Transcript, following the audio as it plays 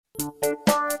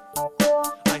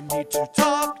I need to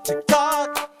talk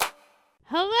TikTok.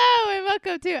 Hello and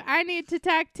welcome to I Need to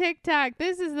Talk TikTok.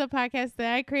 This is the podcast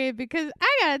that I created because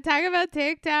I gotta talk about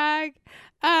TikTok.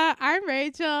 I'm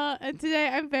Rachel, and today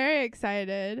I'm very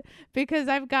excited because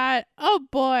I've got, oh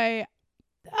boy,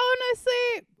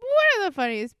 honestly, one of the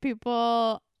funniest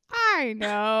people I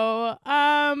know.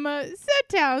 So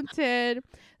talented.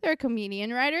 They're a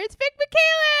comedian writer. It's Vic Michaelis.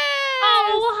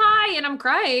 Oh, hi, and I'm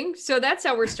crying. So that's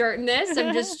how we're starting this.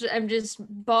 I'm just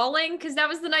bawling because that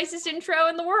was the nicest intro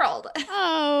in the world.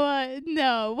 Oh,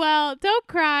 no. Well, don't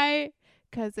cry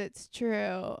because it's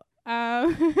true.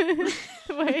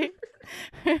 Wait.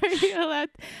 Are you allowed?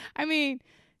 I mean,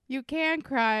 you can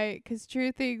cry because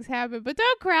true things happen, but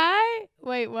don't cry.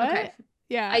 Wait, what? Okay.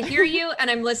 Yeah. I hear you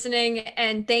and I'm listening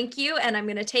and thank you and I'm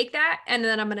going to take that and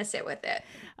then I'm going to sit with it.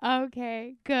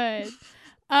 Okay, good.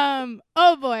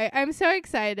 Oh boy, I'm so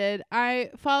excited.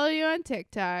 I follow you on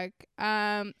TikTok.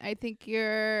 I think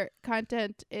your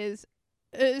content is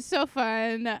so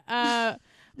fun. But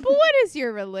what is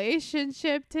your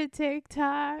relationship to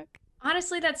TikTok?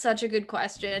 Honestly, that's such a good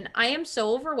question. I am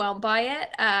so overwhelmed by it.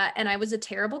 And I was a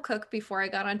terrible cook before I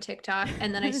got on TikTok.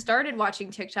 And then I started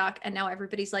watching TikTok and now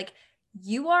everybody's like,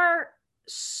 you are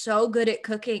so good at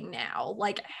cooking now.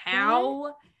 Like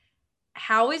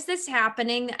how is this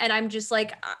happening? And I'm just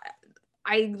like,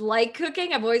 I like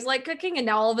cooking. I've always liked cooking. And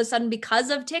now all of a sudden, because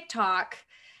of TikTok,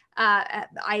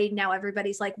 now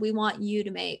everybody's like, we want you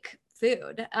to make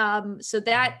food. So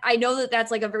that I know that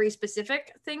that's like a very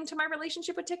specific thing to my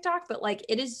relationship with TikTok, but like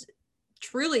it has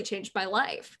truly changed my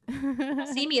life.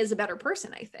 See me as a better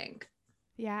person, I think.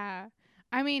 Yeah.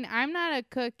 I mean, I'm not a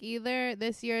cook either.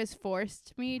 This year has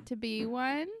forced me to be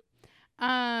one.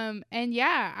 And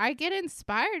yeah, I get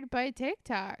inspired by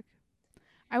TikTok.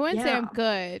 I wouldn't say I'm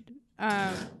good.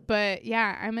 But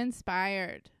yeah, I'm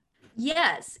inspired.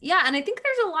 Yes. Yeah. And I think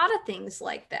there's a lot of things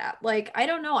like that. Like, I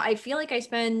don't know. I feel like I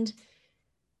spend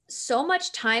so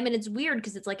much time and it's weird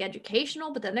because it's like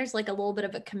educational, but then there's like a little bit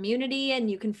of a community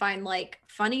and you can find like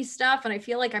funny stuff. And I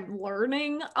feel like I'm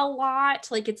learning a lot.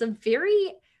 Like, it's a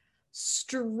very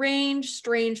strange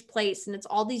place. And it's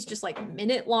all these just like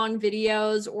minute-long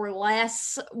videos or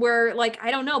less where like,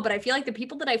 I don't know, but I feel like the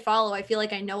people that I follow, I feel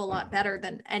like I know a lot better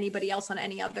than anybody else on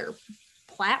any other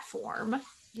platform.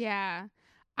 Yeah.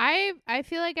 I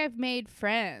feel like I've made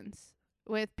friends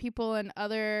with people in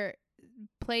other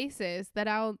places that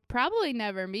I'll probably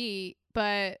never meet,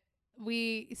 but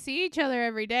we see each other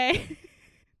every day.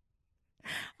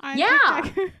 Yeah.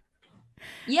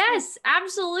 Yes,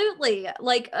 absolutely.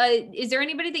 Like, is there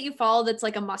anybody that you follow that's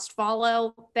like a must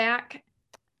follow back?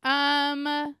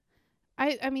 I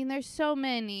mean, there's so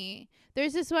many.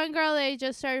 There's this one girl that I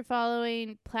just started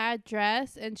following, Plaid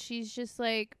Dress, and she's just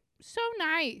like so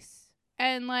nice.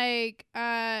 And like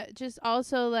just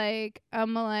also like a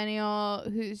millennial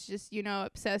who's just,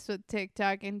 obsessed with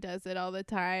TikTok and does it all the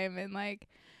time, and like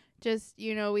just,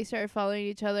 we started following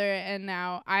each other, and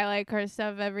now I like her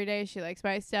stuff every day. She likes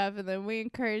my stuff, and then we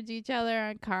encourage each other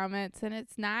on comments, and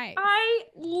it's nice. I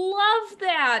love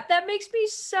that. That makes me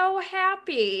so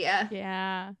happy.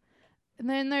 Yeah. And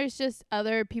then there's just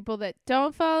other people that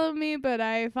don't follow me, but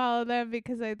I follow them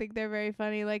because I think they're very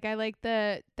funny. Like I like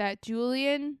that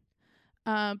Julian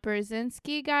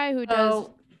Brzezinski guy who does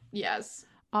yes,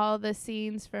 all the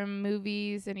scenes from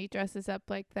movies, and he dresses up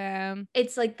like them.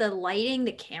 it's like the lighting,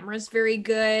 the camera's very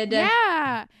good.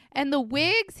 Yeah. And the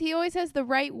wigs, he always has the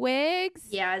right wigs.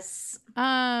 Yes.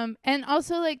 And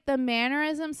also like the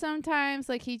mannerisms sometimes,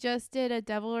 like he just did a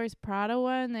Devil Wears Prada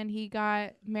one, then he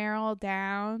got Meryl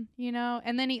down,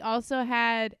 and then he also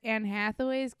had Anne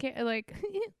Hathaway's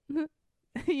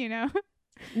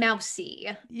Mousy.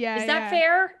 Yeah. Is that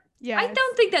fair? Yeah. I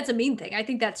don't think that's a mean thing. I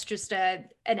think that's just an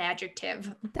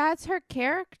adjective. That's her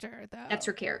character, though. That's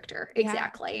her character. Yeah.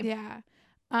 Exactly. Yeah.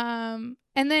 And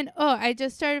then, I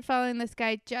just started following this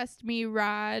guy, Just Me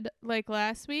Rod, like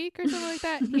last week or something like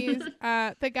that. He's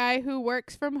the guy who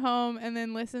works from home and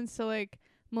then listens to like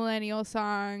millennial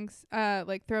songs,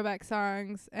 like throwback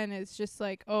songs, and is just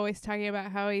like always talking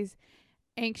about how he's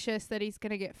anxious that he's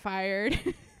gonna get fired.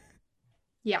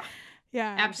 Yeah.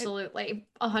 Yeah. Absolutely.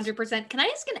 100%. Can I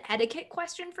ask an etiquette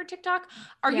question for TikTok?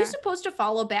 Are you supposed to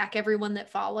follow back everyone that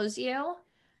follows you?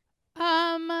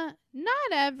 Not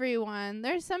everyone.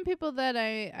 There's some people that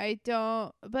I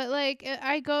don't, but like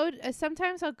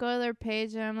sometimes I'll go to their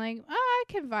page and I'm like, oh, I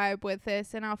can vibe with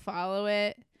this, and I'll follow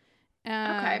it.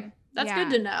 Okay. That's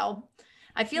good to know.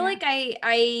 I feel like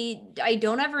I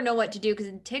don't ever know what to do because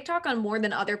in TikTok on more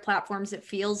than other platforms, it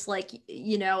feels like,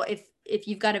 if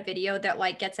you've got a video that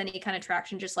like gets any kind of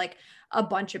traction, just like a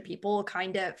bunch of people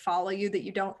kind of follow you that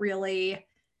you don't really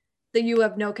that you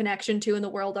have no connection to in the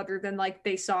world other than like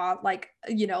they saw like,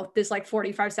 you know, this like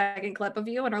 45-second clip of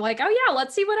you and are like, oh yeah,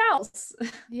 let's see what else.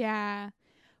 Yeah.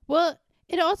 Well,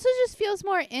 it also just feels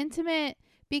more intimate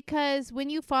because when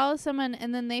you follow someone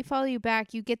and then they follow you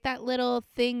back, you get that little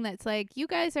thing that's like, you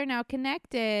guys are now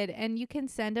connected and you can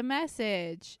send a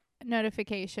message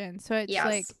notification. So it's Yes.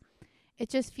 like, it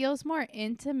just feels more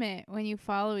intimate when you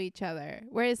follow each other.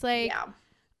 Whereas like Yeah.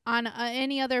 on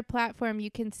any other platform,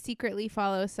 you can secretly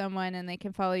follow someone and they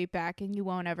can follow you back and you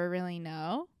won't ever really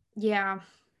know. Yeah.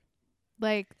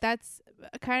 Like, that's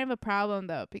kind of a problem,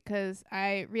 though, because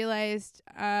I realized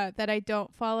that I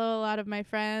don't follow a lot of my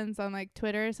friends on, like,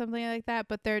 Twitter or something like that,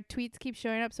 but their tweets keep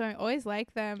showing up, so I always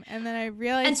like them. And then I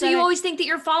realized And so you always think that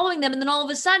you're following them. And then all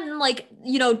of a sudden, like,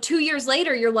 you know, 2 years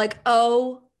later, you're like,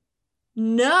 oh,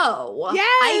 no. Yes!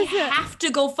 I have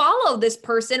to go follow this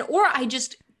person, or I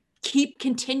just keep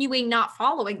continuing not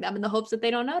following them in the hopes that they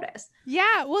don't notice.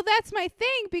 Yeah, well, that's my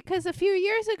thing, because a few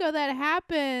years ago that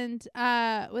happened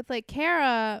with, like,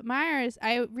 Kara Myers.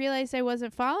 I realized I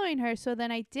wasn't following her, so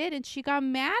then I did, and she got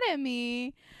mad at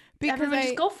me. Because Everyone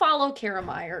just go follow Kara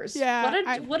Myers.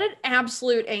 Yeah, what an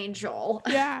absolute angel.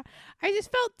 Yeah, I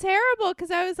just felt terrible because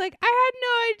I was like, I had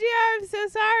no idea. I'm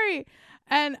so sorry.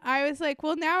 And I was like,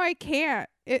 well, now I can't.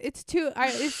 It's too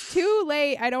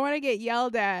late. I don't want to get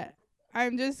yelled at.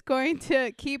 I'm just going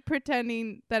to keep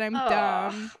pretending that I'm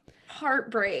dumb.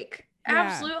 Heartbreak. Yeah.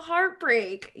 Absolute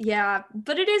heartbreak. Yeah.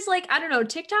 But it is like, I don't know,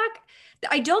 TikTok,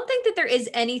 I don't think that there is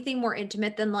anything more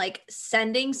intimate than like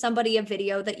sending somebody a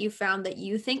video that you found that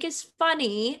you think is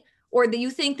funny or that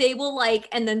you think they will like,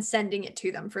 and then sending it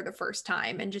to them for the first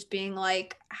time and just being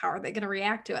like, how are they going to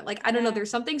react to it? Like, I don't know. Yeah. There's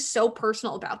something so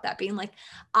personal about that, being like,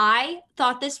 I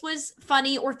thought this was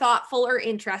funny or thoughtful or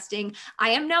interesting. I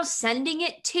am now sending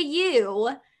it to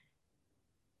you.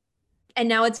 And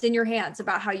now it's in your hands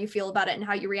about how you feel about it and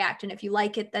how you react. And if you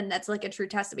like it, then that's like a true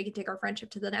test that we can take our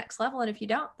friendship to the next level. And if you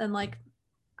don't, then like,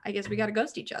 I guess we got to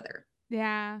ghost each other.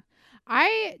 Yeah.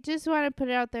 I just want to put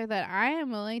it out there that I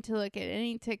am willing to look at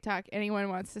any TikTok anyone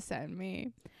wants to send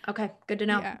me. Okay. Good to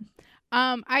know. Yeah.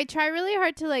 I try really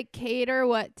hard to like cater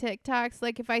what TikToks,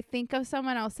 like if I think of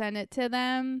someone, I'll send it to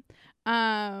them.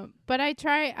 But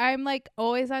I'm like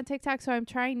always on TikTok, so I'm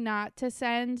trying not to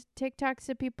send TikToks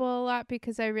to people a lot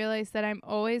because I realize that I'm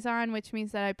always on, which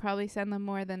means that I probably send them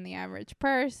more than the average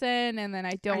person. And then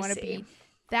I don't want to be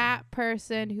that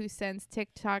person who sends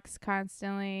TikToks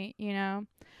constantly, you know?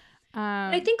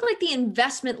 I think like the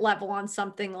investment level on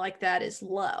something like that is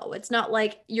low. It's not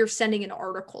like you're sending an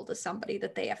article to somebody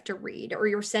that they have to read, or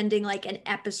you're sending like an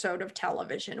episode of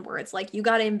television where it's like, you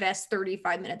got to invest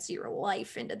 35 minutes of your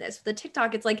life into this. The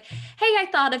TikTok, it's like, hey, I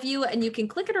thought of you, and you can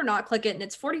click it or not click it. And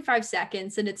it's 45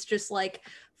 seconds. And it's just like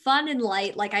fun and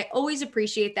light. Like I always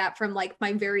appreciate that from like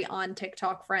my very on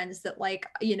TikTok friends that like,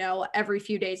 you know, every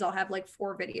few days I'll have like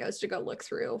 4 videos to go look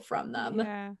through from them.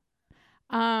 Yeah.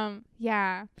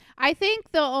 Yeah. I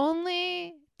think the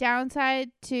only downside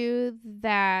to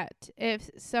that, if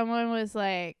someone was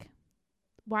like,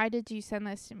 why did you send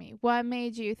this to me? What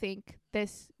made you think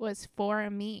this was for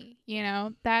me? You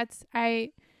know,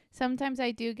 sometimes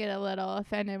I do get a little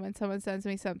offended when someone sends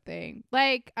me something.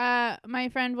 Like, my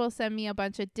friend will send me a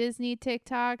bunch of Disney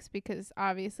TikToks because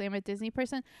obviously I'm a Disney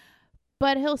person,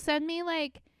 but he'll send me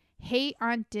like hate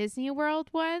on Disney World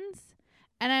ones.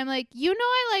 And I'm like, you know,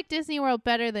 I like Disney World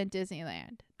better than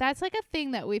Disneyland. That's like a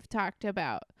thing that we've talked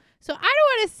about. So I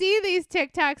don't want to see these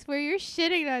TikToks where you're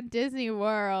shitting on Disney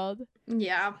World.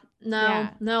 Yeah.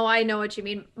 No, I know what you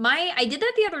mean. I did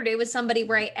that the other day with somebody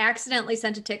where I accidentally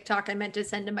sent a TikTok I meant to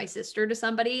send to my sister to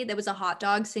somebody that was a hot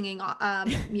dog singing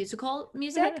musical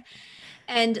music.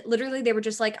 And literally they were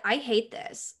just like, I hate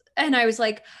this. And I was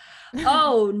like,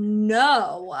 oh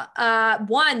no.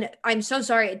 One, I'm so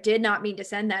sorry. I did not mean to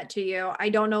send that to you. I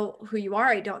don't know who you are.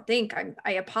 I don't think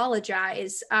I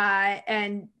apologize.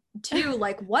 And 2,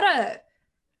 like what a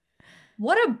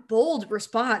bold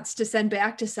response to send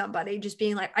back to somebody, just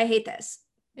being like, I hate this.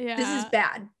 Yeah. This is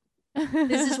bad.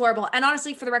 This is horrible. And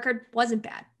honestly, for the record, wasn't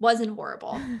bad. Wasn't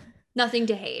horrible. Nothing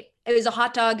to hate. It was a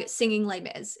hot dog singing Les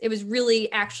Mis. It was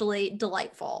really actually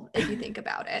delightful if you think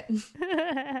about it.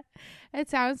 It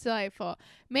sounds delightful.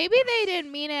 Maybe they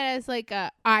didn't mean it as like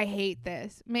I hate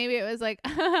this. Maybe it was like,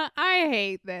 I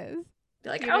hate this.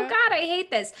 Like, oh God, I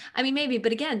hate this. I mean, maybe,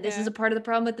 but again, this is a part of the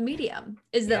problem with the medium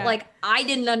is that like, I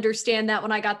didn't understand that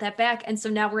when I got that back. And so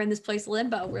now we're in this place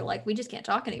limbo. We're like, we just can't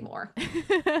talk anymore.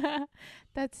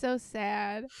 That's so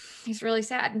sad. He's really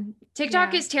sad.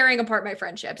 TikTok is tearing apart my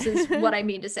friendships is what I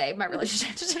mean to say. My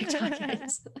relationship to TikTok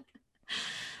is.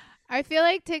 I feel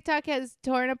like TikTok has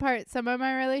torn apart some of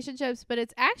my relationships, but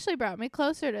it's actually brought me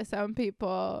closer to some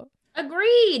people.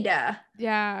 Agreed.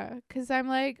 Yeah, because I'm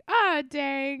like,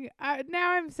 dang.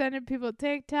 Now I'm sending people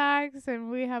TikToks,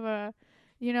 and we have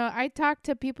I talk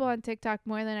to people on TikTok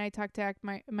more than I talk to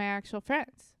my actual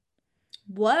friends.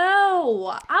 Whoa.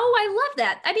 Oh, I love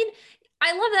that. I mean,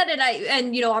 I love that.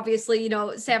 And obviously,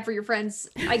 sad for your friends,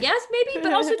 I guess, maybe,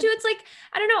 but also too, it's like,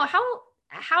 I don't know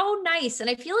how nice. And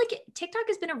I feel like TikTok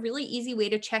has been a really easy way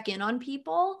to check in on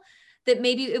people that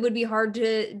maybe it would be hard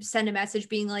to send a message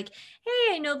being like,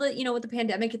 hey, I know that, with the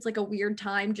pandemic, it's like a weird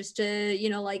time just to,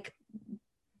 like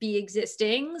be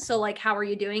existing. So like, how are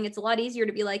you doing? It's a lot easier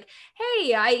to be like,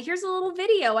 hey, here's a little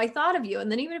video. I thought of you.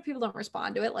 And then even if people don't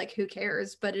respond to it, like who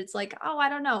cares? But it's like, oh, I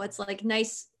don't know. It's like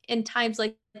nice in times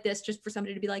like this, just for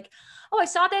somebody to be like, oh, I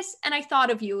saw this and I thought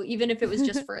of you, even if it was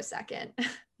just for a second.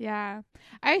 Yeah.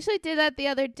 I actually did that the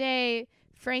other day.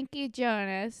 Frankie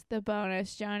Jonas, the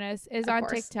bonus Jonas, is Of on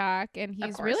course. TikTok, and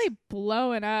he's course. really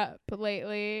blowing up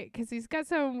lately because he's got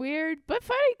some weird but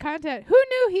funny content. Who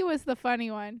knew he was the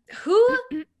funny one? Who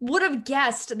would have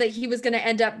guessed that he was going to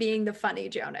end up being the funny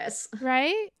Jonas?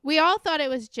 Right? We all thought it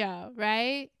was Joe,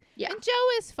 right? Yeah. And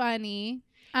Joe is funny.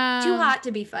 Too hot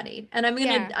to be funny. And I'm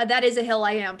going to, that is a hill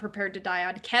I am prepared to die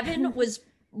on. Kevin was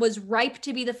ripe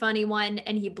to be the funny one,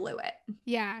 and he blew it.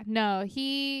 Yeah, no,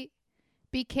 he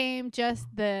became just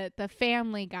the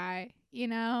family guy,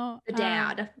 The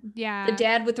dad. Yeah. The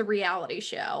dad with the reality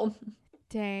show.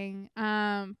 Dang.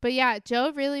 But yeah,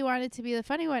 Joe really wanted to be the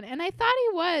funny one, and I thought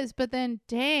he was, but then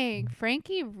dang,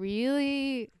 Frankie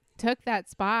really took that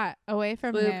spot away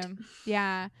from him.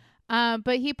 Yeah.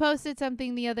 But he posted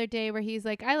something the other day where he's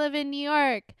like, I live in New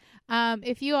York.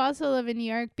 If you also live in New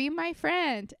York, be my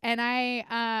friend. And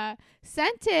I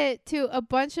sent it to a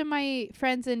bunch of my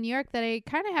friends in New York that I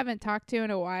kind of haven't talked to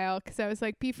in a while, because I was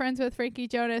like, be friends with Frankie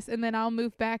Jonas, and then I'll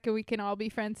move back and we can all be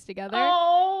friends together.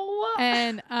 Oh.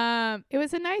 And it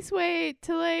was a nice way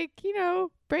to, like,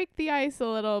 break the ice a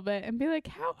little bit and be like,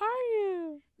 how are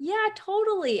you? Yeah,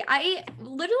 totally. I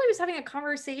literally was having a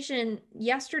conversation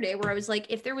yesterday where I was like,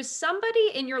 if there was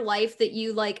somebody in your life that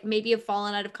you like maybe have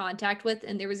fallen out of contact with,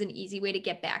 and there was an easy way to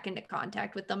get back into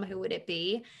contact with them, who would it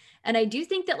be? And I do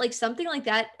think that like something like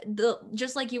that,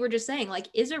 just like you were just saying, like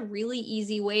is a really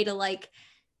easy way to like,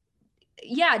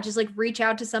 yeah, just like reach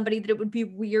out to somebody that it would be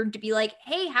weird to be like,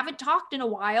 hey, haven't talked in a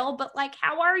while, but like,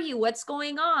 how are you? What's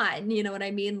going on? You know what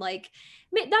I mean? Like,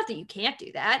 not that you can't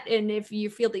do that. And if you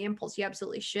feel the impulse, you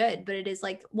absolutely should. But it is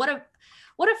like, what a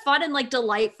fun and like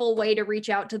delightful way to reach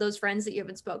out to those friends that you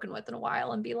haven't spoken with in a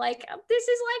while and be like, this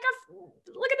is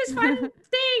like look at this fun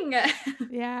thing.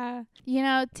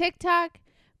 Yeah. TikTok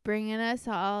bringing us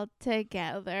all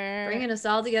together. Making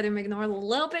the world a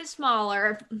little bit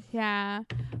smaller. Yeah.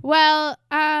 Well,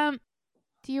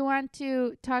 do you want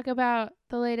to talk about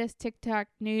the latest TikTok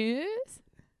news?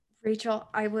 Rachel,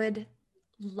 I would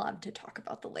love to talk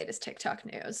about the latest TikTok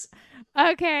news.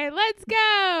 Okay, let's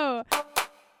go.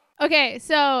 Okay,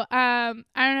 so I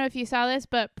don't know if you saw this,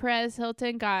 but Perez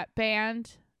Hilton got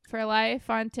banned for life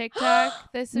on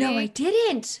TikTok this week. No, I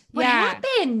didn't. What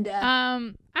happened?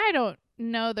 I don't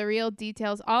know the real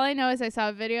details. All I know is I saw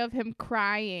a video of him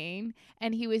crying,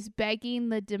 and he was begging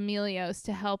the D'Amelios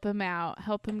to help him out,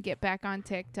 help him get back on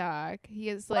TikTok. He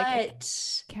is like,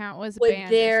 account was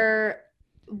banned.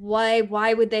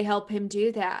 Why would they help him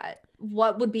do that?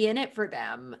 What would be in it for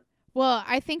them? Well,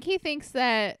 I think he thinks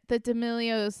that the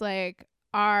D'Amelios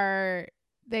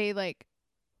they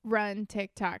run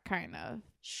TikTok kind of.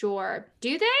 Sure.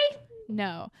 Do they?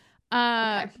 No.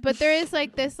 Okay. But there is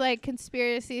like this like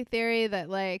conspiracy theory that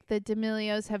like the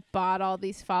D'Amelios have bought all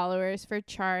these followers for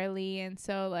Charlie, and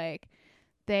so like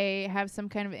they have some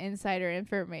kind of insider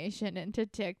information into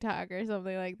TikTok or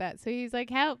something like that. So he's like,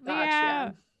 help me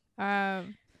out.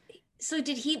 So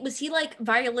was he like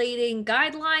violating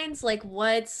guidelines? Like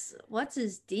what's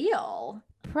his deal?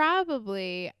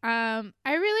 Probably. I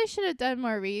really should have done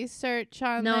more research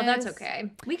on this. No, that's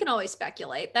okay. We can always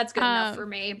speculate. That's good enough for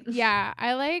me. Yeah,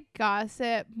 I like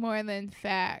gossip more than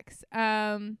facts.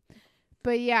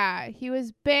 But yeah, he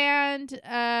was banned.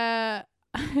 And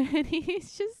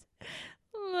he's just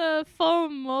a full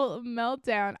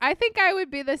meltdown. I think I would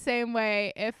be the same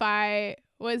way if I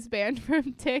was banned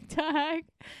from TikTok.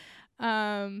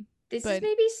 This is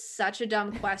maybe such a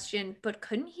dumb question, but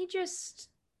couldn't he just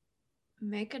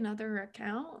make another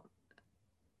account?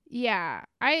 Yeah,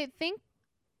 I think,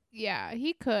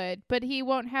 he could, but he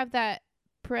won't have that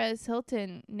Perez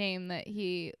Hilton name that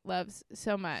he loves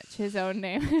so much, his own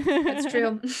name. That's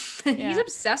true. He's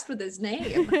obsessed with his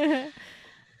name.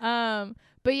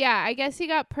 But yeah, I guess he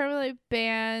got permanently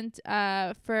banned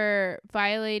for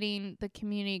violating the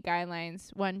community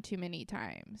guidelines one too many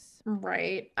times.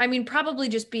 Right. I mean, probably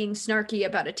just being snarky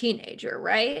about a teenager,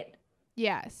 right?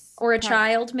 Yes. Or a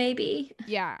child, maybe.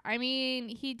 Yeah. I mean,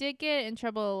 he did get in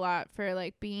trouble a lot for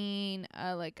like being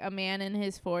like a man in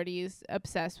his 40s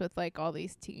obsessed with like all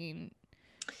these teen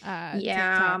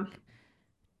Yeah. TikTok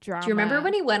drama. Do you remember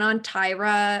when he went on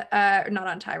Tyra? Not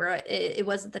on Tyra. It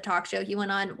wasn't the talk show. He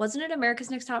went on, wasn't it America's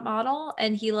Next Top Model?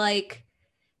 And he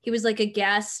was like a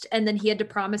guest, and then he had to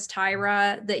promise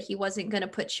Tyra that he wasn't going to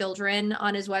put children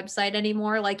on his website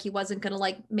anymore. Like he wasn't going to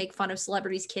like make fun of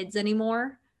celebrities' kids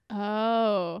anymore.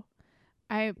 Oh,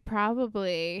 I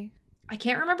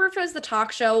can't remember if it was the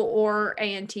talk show or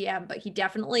ANTM, but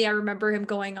I remember him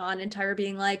going on and Tyra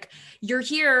being like, "You're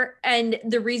here, and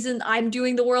the reason I'm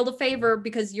doing the world a favor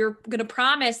because you're gonna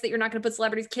promise that you're not gonna put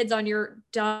celebrities' kids on your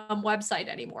dumb website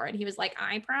anymore." And he was like,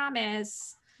 "I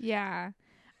promise." Yeah.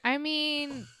 I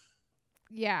mean,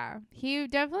 yeah, he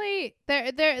definitely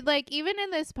they're like, even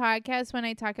in this podcast when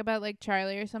I talk about like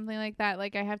Charlie or something like that,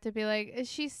 like I have to be like,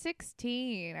 she's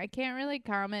 16. I can't really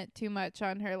comment too much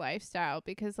on her lifestyle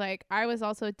because like I was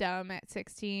also dumb at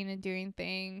 16 and doing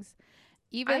things.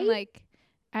 Even like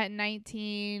at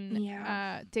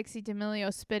 19, Dixie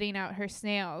D'Amelio spitting out her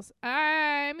snails.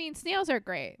 I mean, snails are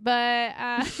great, but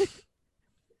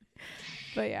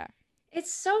but yeah.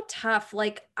 It's so tough.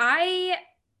 Like I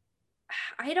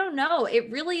don't know.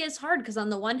 It really is hard because on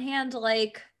the one hand,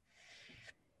 like,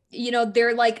 you know,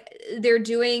 they're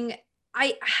doing,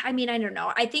 I mean, I don't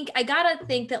know. I think I gotta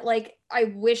think that like, I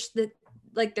wish that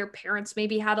like their parents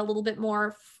maybe had a little bit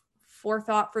more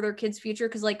forethought for their kids' future.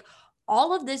 Cause like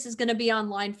all of this is going to be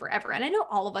online forever. And I know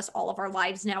all of our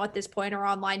lives now at this point are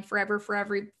online forever for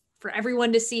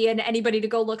everyone to see and anybody to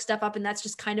go look stuff up. And that's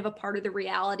just kind of a part of the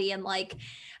reality. And like,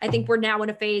 I think we're now in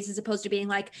a phase as opposed to being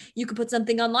like, you could put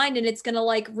something online and it's going to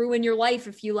like ruin your life.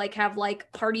 If you like have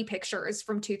like party pictures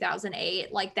from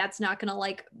 2008, like that's not going to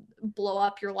like blow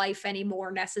up your life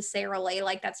anymore necessarily.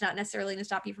 Like that's not necessarily going to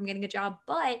stop you from getting a job.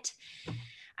 But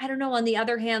I don't know. On the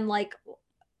other hand, like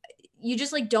you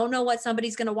just like don't know what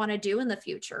somebody's going to want to do in the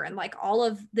future. And like all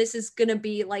of this is going to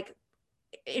be like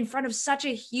in front of such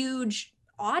a huge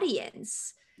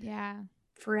audience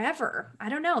forever. I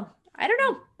don't know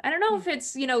if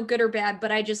it's, you know, good or bad,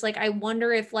 but I just like, I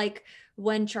wonder if like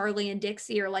when Charlie and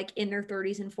Dixie are like in their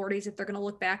 30s and 40s, if they're going to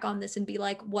look back on this and be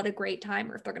like, what a great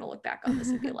time, or if they're going to look back on this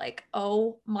and be like,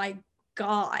 oh my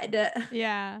God.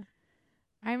 Yeah.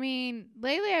 I mean,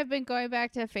 lately I've been going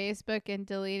back to Facebook and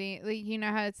deleting, like, you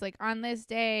know how it's like on this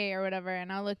day or whatever,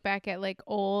 and I'll look back at like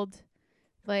old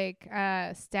like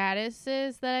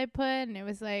statuses that I put, and it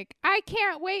was like, I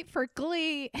can't wait for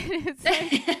Glee. And it's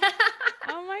like,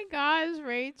 oh my gosh,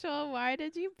 Rachel, why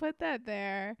did you put that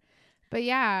there? But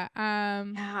yeah,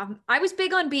 I was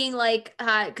big on being like,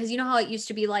 because you know how it used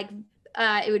to be like,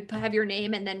 it would have your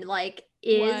name and then like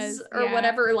is or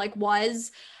whatever, like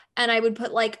was. And I would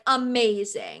put like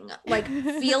amazing, like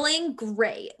feeling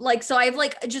great. Like, so I have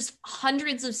like just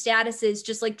hundreds of statuses,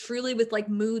 just like truly with like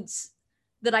moods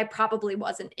that I probably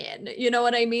wasn't in. You know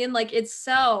what I mean? Like, it's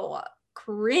so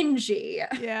cringy.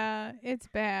 Yeah, it's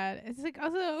bad. It's like,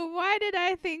 also, why did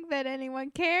I think that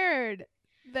anyone cared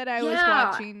that I was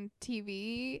watching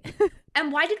TV?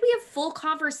 And why did we have full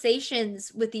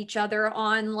conversations with each other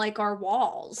on like our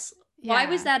walls? Yeah. Why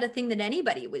was that a thing that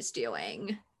anybody was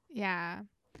doing? Yeah.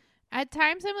 At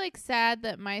times I'm like sad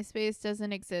that MySpace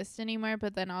doesn't exist anymore,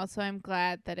 but then also I'm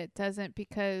glad that it doesn't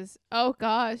because, oh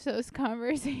gosh, those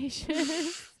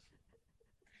conversations.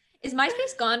 Is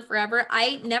MySpace gone forever?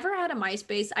 I never had a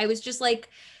MySpace. I was just like,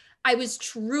 I was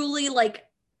truly like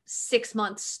 6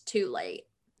 months too late.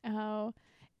 Oh,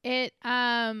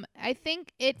 I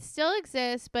think it still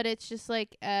exists, but it's just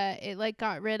like, it like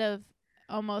got rid of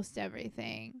almost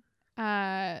everything.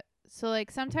 So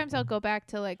like sometimes I'll go back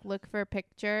to like look for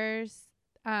pictures,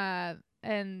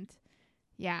 and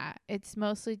yeah, it's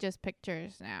mostly just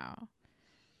pictures now.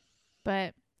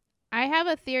 But I have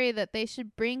a theory that they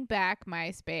should bring back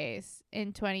MySpace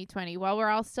in 2020 while we're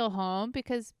all still home,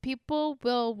 because people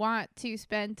will want to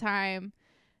spend time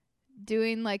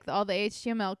doing like all the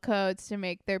HTML codes to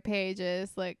make their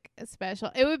pages like special.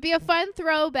 It would be a fun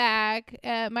throwback.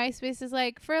 MySpace is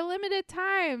like, for a limited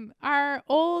time, our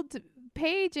old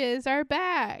pages are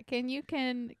back and you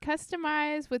can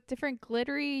customize with different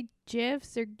glittery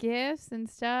GIFs or GIFs and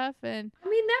stuff. And I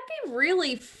mean, that'd be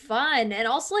really fun. And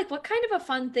also like, what kind of a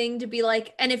fun thing to be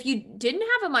like, and if you didn't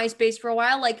have a MySpace for a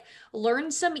while, like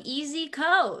learn some easy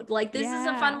code. Like this is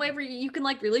a fun way where you can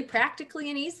like really practically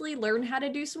and easily learn how to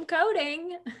do some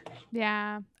coding.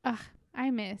 Yeah. Ugh,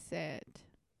 I miss it.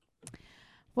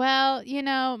 Well,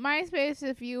 MySpace,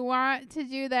 if you want to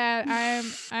do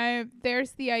that,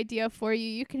 there's the idea for you.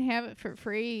 You can have it for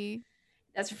free.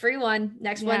 That's a free one.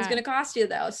 Next one's Yeah. going to cost you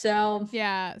though. So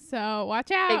Yeah, so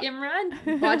watch out. take and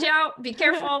run. Watch out. Be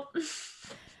careful.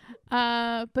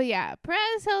 But yeah,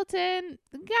 Perez Hilton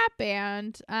got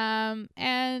banned.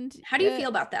 And How do you feel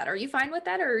about that? Are you fine with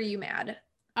that or are you mad?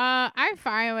 I'm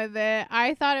fine with it.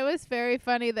 I thought it was very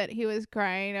funny that he was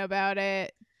crying about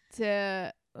it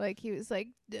he was like,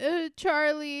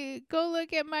 Charlie, go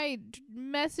look at my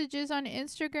messages on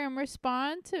Instagram,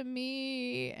 respond to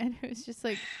me. And it was just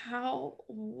like, how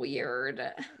weird.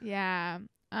 Yeah.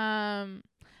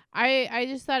 I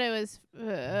just thought it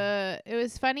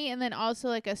was funny, and then also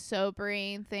like a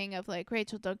sobering thing of like,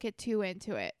 Rachel, don't get too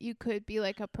into it. You could be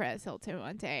like a Perez Hilton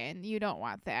one day, and you don't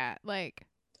want that. Like,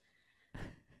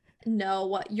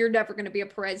 no, you're never going to be a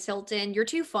Perez Hilton. You're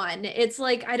too fun. It's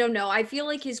like, I don't know. I feel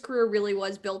like his career really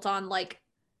was built on like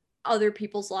other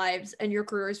people's lives, and your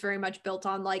career is very much built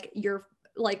on like your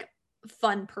like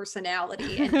fun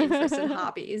personality and interests and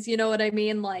hobbies. You know what I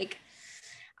mean? Like,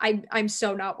 I'm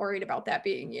so not worried about that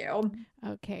being you.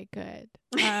 Okay, good.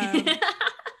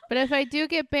 But if I do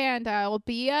get banned, I will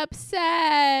be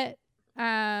upset.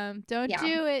 Don't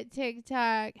do it,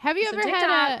 TikTok. Have you ever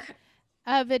had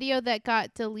a video that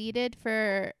got deleted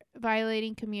for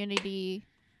violating community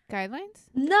guidelines?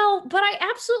 No, but I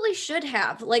absolutely should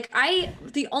have. Like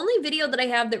the only video that I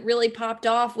have that really popped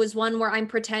off was one where I'm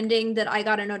pretending that I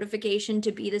got a notification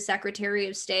to be the Secretary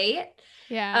of State.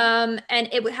 Yeah. And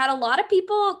it had a lot of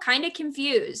people kind of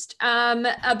confused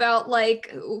about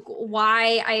like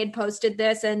why I had posted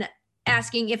this and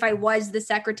asking if I was the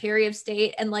Secretary of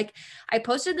State. And like I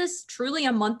posted this truly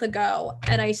a month ago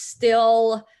and I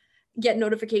still get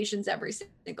notifications every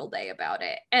single day about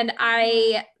it. And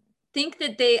I think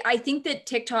that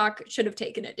TikTok should have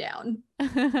taken it down.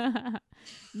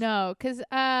 No, because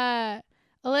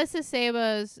Alyssa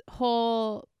Sabo's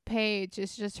whole page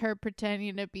is just her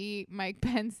pretending to be Mike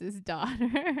Pence's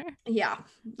daughter. Yeah.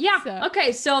 So.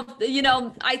 Okay, so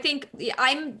I think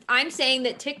I'm saying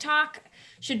that TikTok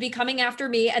should be coming after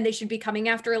me and they should be coming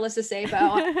after Alyssa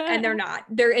Sabo, and they're not.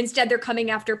 They're coming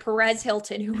after Perez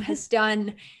Hilton, who has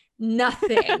done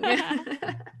nothing.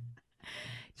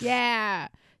 Yeah.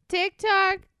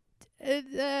 TikTok,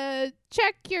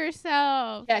 check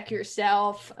yourself. Check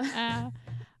yourself.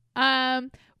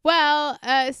 Well,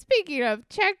 speaking of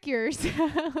check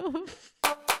yourself,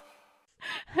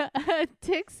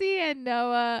 Dixie and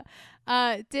Noah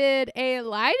did a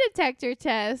lie detector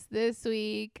test this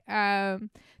week.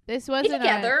 This wasn't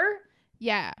together.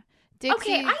 Yeah. Dixie,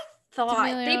 okay, I thought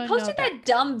D'Amelio, they posted that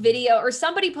dumb video, or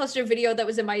somebody posted a video that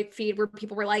was in my feed where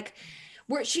people were like,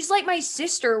 she's like my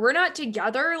sister. We're not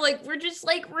together. Like, we're just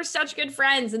like, we're such good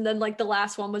friends. And then like the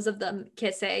last one was of them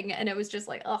kissing and it was just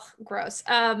like, ugh, gross.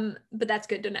 But that's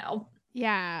good to know.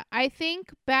 Yeah. I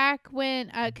think back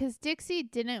when, cause Dixie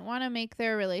didn't want to make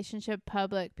their relationship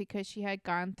public because she had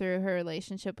gone through her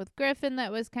relationship with Griffin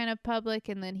that was kind of public,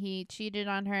 and then he cheated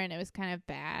on her and it was kind of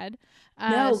bad.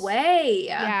 No way.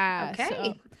 Yeah. Okay.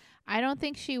 So I don't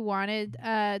think she wanted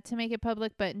to make it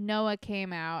public, but Noah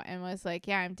came out and was like,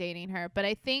 yeah, I'm dating her. But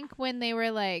I think when they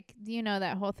were like,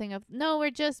 that whole thing of, no,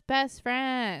 we're just best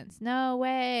friends. No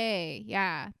way.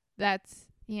 Yeah, that's,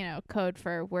 code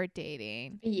for we're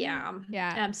dating. Yeah.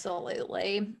 Yeah.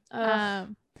 Absolutely.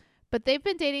 But they've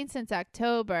been dating since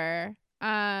October.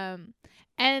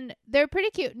 And they're pretty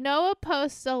cute. Noah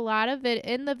posts a lot of it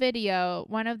in the video.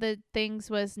 One of the things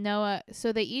was Noah.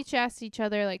 So they each asked each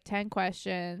other like 10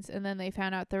 questions, and then they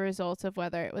found out the results of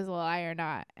whether it was a lie or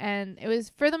not. And it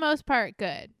was, for the most part,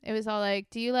 good. It was all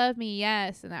like, do you love me?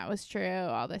 Yes. And that was true.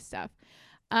 All this stuff.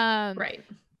 Right.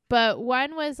 But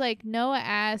one was like, Noah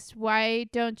asked, are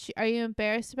you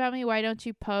embarrassed about me? Why don't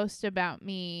you post about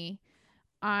me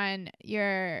on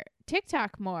your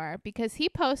TikTok more? Because he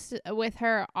posts with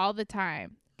her all the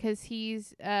time, because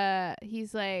he's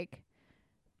like,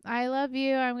 I love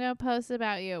you, I'm gonna post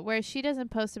about you, where she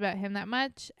doesn't post about him that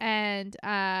much. And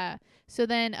so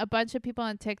then a bunch of people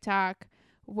on TikTok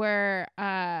were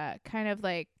kind of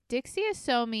like, Dixie is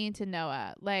so mean to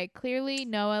Noah. Like, clearly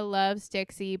Noah loves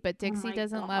Dixie, but Dixie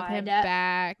doesn't love him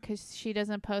back because she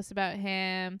doesn't post about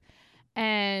him.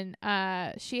 And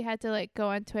she had to like go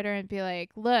on Twitter and be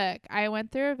like, look, I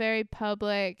went through a very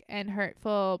public and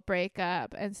hurtful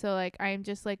breakup, and so like I'm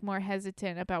just like more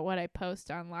hesitant about what I post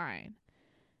online.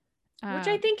 Which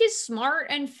I think is smart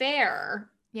and fair.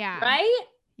 Yeah. Right?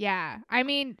 Yeah, I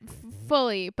mean,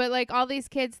 fully, but like all these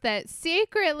kids that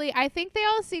secretly, I think they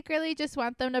all secretly just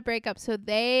want them to break up so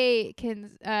they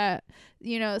can,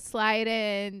 slide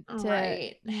in to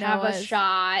Right. Have a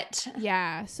shot.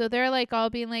 Yeah, so they're like all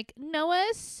being like,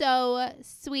 Noah's so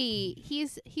sweet.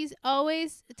 He's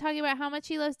always talking about how much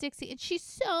he loves Dixie, and she's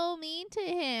so mean to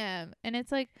him. And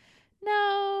it's like,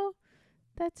 no,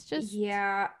 that's just Yeah.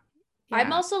 yeah.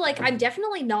 I'm also like, I'm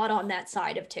definitely not on that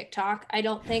side of TikTok, I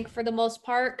don't think, for the most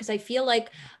part, because I feel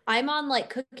like I'm on like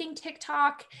cooking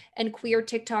TikTok and queer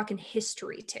TikTok and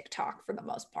history TikTok for the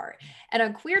most part. And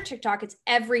on queer TikTok, it's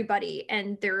everybody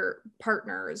and their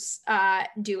partners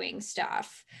doing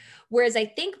stuff. Whereas I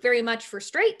think very much for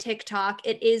straight TikTok,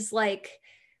 it is like,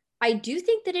 I do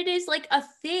think that it is like a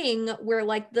thing where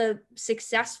like the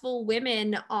successful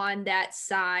women on that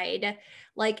side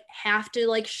like have to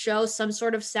like show some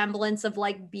sort of semblance of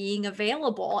like being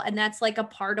available, and that's like a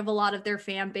part of a lot of their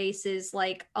fan bases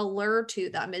like allure to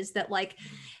them, is that like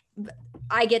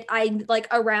I like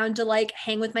around to like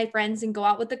hang with my friends and go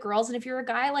out with the girls, and if you're a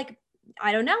guy, like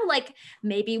I don't know, like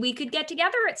maybe we could get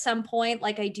together at some point.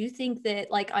 Like I do think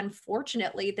that like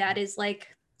unfortunately that is like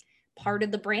part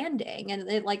of the branding, and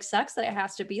it like sucks that it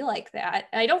has to be like that.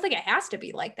 I don't think it has to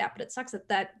be like that, but it sucks that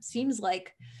that seems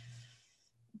like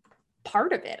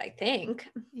part of it, I think.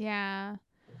 Yeah.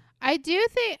 I do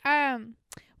think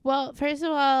well, first of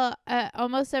all,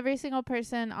 almost every single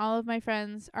person, all of my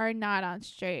friends are not on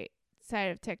straight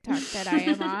side of TikTok that I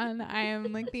am on. I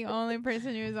am like the only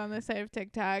person who is on this side of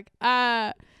TikTok.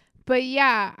 But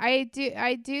yeah, I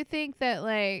do think that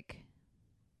like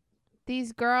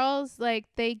these girls, like,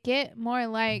 they get more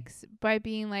likes by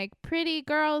being like pretty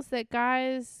girls that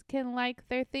guys can like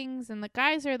their things, and the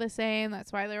guys are the same.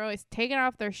 That's why they're always taking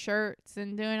off their shirts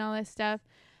and doing all this stuff.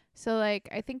 So like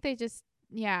I think they just,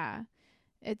 yeah,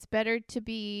 it's better to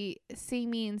be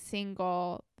seeming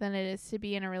single than it is to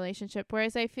be in a relationship.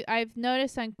 Whereas I've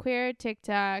noticed on queer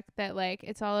TikTok that like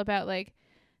it's all about like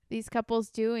these couples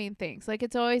doing things. Like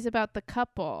it's always about the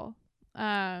couple.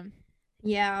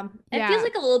 Yeah. It feels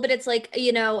like a little bit, it's like,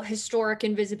 you know, historic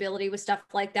invisibility with stuff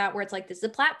like that, where it's like, this is a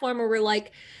platform where we're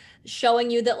like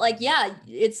showing you that, like, yeah,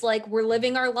 it's like we're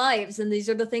living our lives and these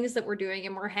are the things that we're doing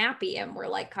and we're happy and we're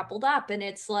like coupled up. And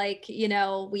it's like, you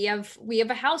know, we have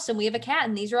a house and we have a cat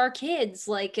and these are our kids.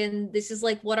 Like, and this is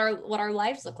like what our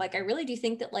lives look like. I really do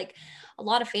think that like a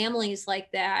lot of families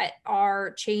like that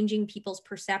are changing people's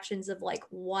perceptions of like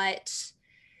what,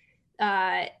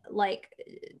 like,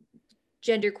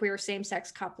 genderqueer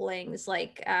same-sex couplings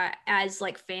like as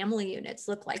like family units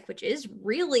look like, which is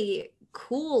really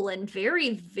cool and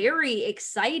very, very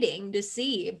exciting to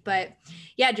see. But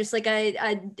yeah, just like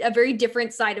a very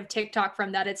different side of TikTok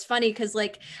from that. It's funny because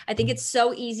like I think it's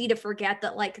so easy to forget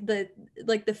that like the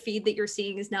feed that you're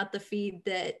seeing is not the feed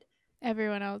that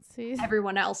everyone else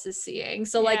is seeing.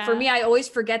 So like for me, I always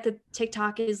forget that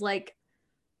TikTok is like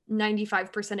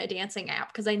 95% a dancing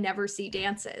app because I never see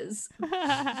dances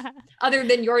other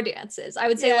than your dances. I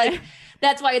would say like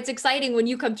that's why it's exciting when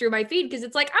you come through my feed, because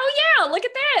it's like, oh yeah, look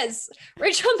at this,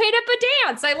 Rachel made up a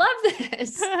dance, I love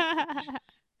this.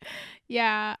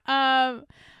 Yeah.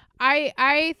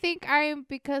 I think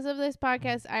because of this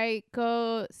podcast, I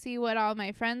go see what all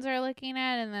my friends are looking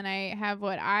at, and then I have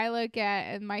what I look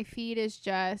at, and my feed is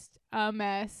just a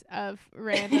mess of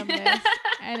randomness.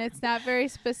 And it's not very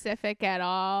specific at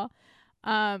all.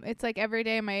 It's like every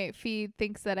day my feed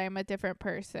thinks that I'm a different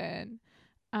person.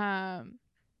 But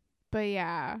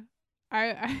yeah,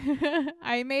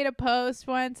 I made a post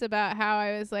once about how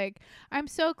I was like, I'm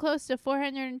so close to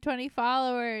 420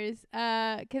 followers.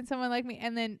 Can someone like me?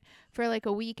 And then for like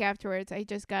a week afterwards, I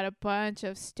just got a bunch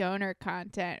of stoner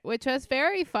content, which was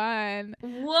very fun.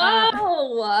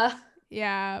 Whoa.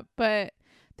 Yeah, but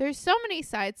there's so many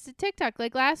sides to TikTok.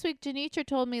 Like last week, Janitra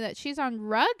told me that she's on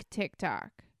rug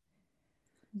TikTok.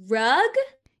 Rug?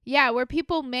 Yeah, where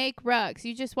people make rugs.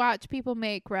 You just watch people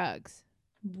make rugs.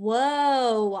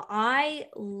 Whoa, I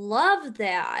love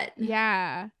that.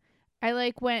 Yeah. I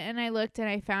like went and I looked and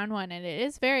I found one, and it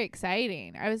is very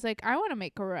exciting. I was like, I want to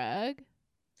make a rug.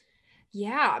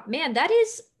 Yeah, man,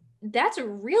 that's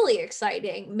really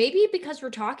exciting. Maybe because we're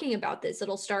talking about this,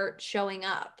 it'll start showing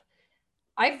up.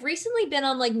 I've recently been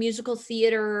on like musical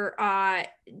theater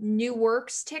new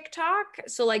works TikTok.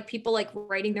 So like people like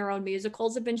writing their own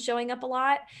musicals have been showing up a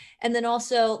lot. And then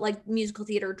also like musical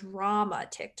theater drama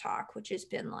TikTok, which has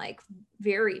been like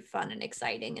very fun and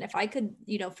exciting. And if I could,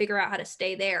 you know, figure out how to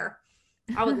stay there,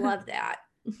 I would love that.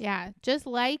 Yeah, just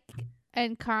like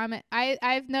and comment.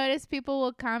 I've noticed people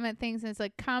will comment things, and it's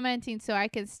like commenting so I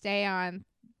can stay on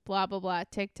blah blah blah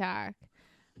TikTok.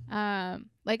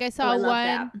 Like I saw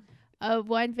one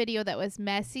one video that was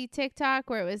messy TikTok,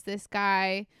 where it was this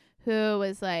guy who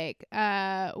was like,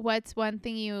 what's one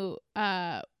thing you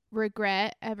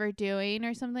regret ever doing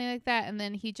or something like that, and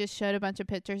then he just showed a bunch of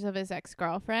pictures of his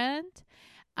ex-girlfriend,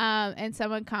 and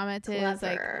someone commented, was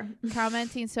like,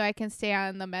 commenting so I can stay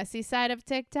on the messy side of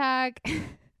TikTok.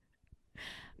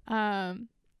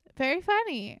 Very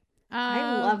funny.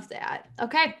 I love that.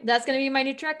 Okay, that's gonna be my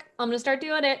new trick. I'm gonna start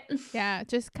doing it. Yeah,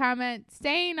 just comment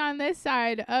staying on this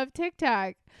side of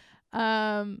TikTok.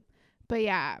 But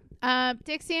yeah,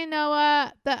 Dixie and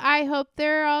Noah, I hope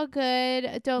they're all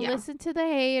good. Don't listen to the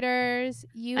haters.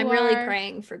 I'm really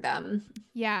praying for them.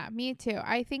 Yeah, me too.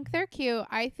 I think they're cute.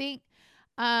 I think,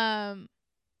 I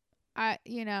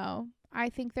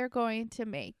think they're going to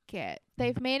make it.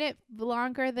 They've made it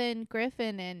longer than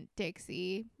Griffin and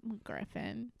Dixie.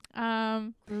 Griffin.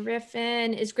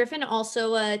 Is Griffin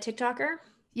also a TikToker?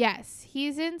 Yes,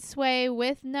 he's in Sway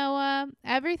with Noah.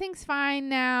 Everything's fine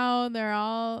now. They're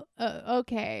all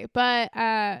okay. But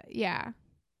yeah.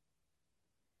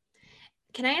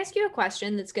 Can I ask you a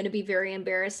question that's going to be very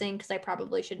embarrassing because I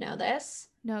probably should know this?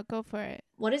 No, go for it.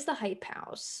 What is the Hype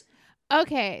House?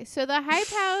 Okay, so the Hype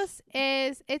House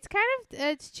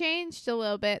it's changed a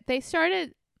little bit. They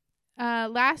started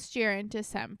last year in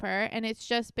December, and it's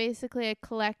just basically a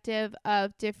collective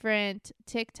of different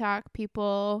TikTok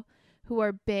people who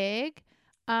are big.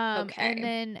 Okay. And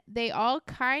then they all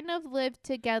kind of live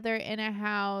together in a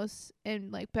house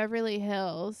in like Beverly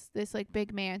Hills, this like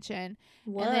big mansion.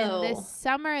 Whoa. And then this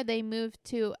summer they moved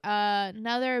to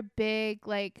another big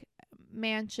like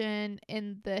mansion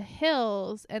in the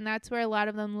hills, and that's where a lot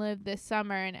of them live this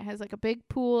summer, and it has like a big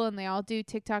pool, and they all do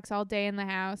TikToks all day in the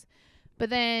house. But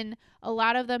then a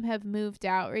lot of them have moved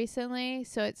out recently,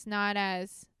 so it's not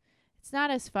as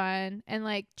fun. And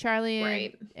like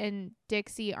Charlie and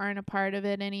Dixie aren't a part of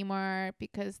it anymore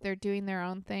because they're doing their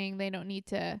own thing. They don't need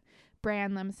to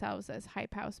brand themselves as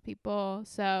Hype House people.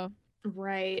 So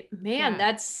man,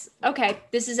 that's okay.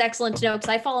 This is excellent to know because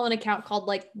I follow an account called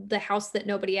like The House That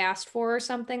Nobody Asked For or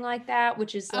something like that,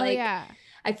 which is like,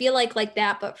 I feel like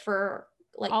that, but for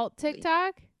like alt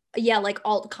TikTok. Yeah, like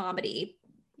alt comedy.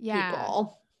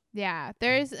 People. Yeah,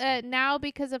 there's now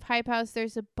because of Hype House,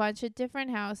 there's a bunch of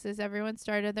different houses. Everyone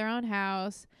started their own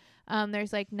house.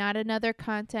 There's like Not Another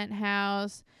Content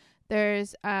House.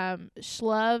 There's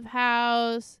Shlove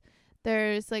House.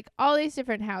 There's like all these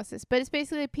different houses, but it's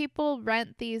basically people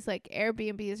rent these like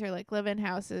Airbnbs or like live-in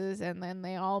houses, and then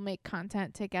they all make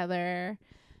content together.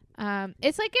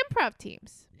 It's like improv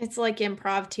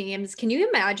teams. Can you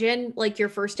imagine like your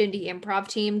first indie improv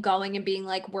team going and being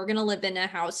like, we're going to live in a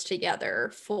house together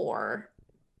for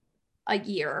a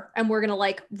year and we're going to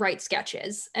like write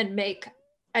sketches and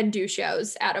do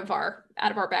shows out of our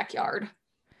backyard.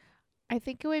 I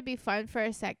think it would be fun for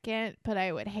a second, but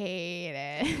I would hate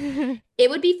it. It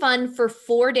would be fun for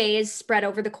 4 days spread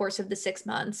over the course of the 6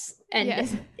 months.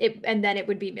 And and then it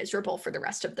would be miserable for the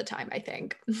rest of the time, I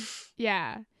think.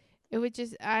 Yeah. It would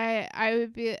just,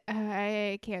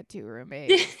 I can't do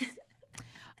roommates.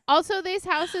 Also, these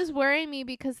houses worry me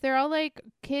because they're all like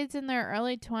kids in their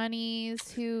early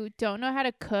 20s who don't know how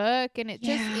to cook. And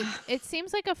it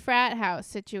seems like a frat house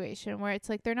situation where it's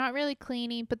like they're not really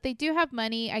cleaning, but they do have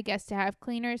money, I guess, to have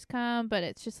cleaners come. But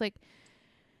it's just like,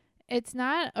 it's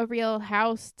not a real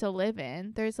house to live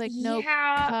in. There's like no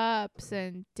cups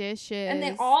and dishes. And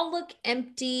they all look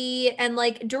empty. And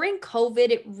like during COVID,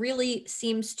 it really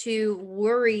seems to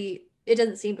worry. It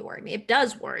doesn't seem to worry me. It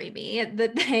does worry me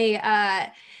that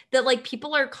that like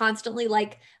people are constantly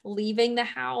like leaving the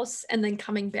house and then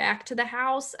coming back to the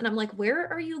house. And I'm like, where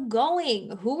are you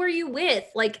going? Who are you with?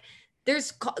 Like,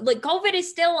 there's like COVID is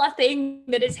still a thing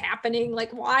that is happening.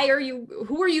 Like, who are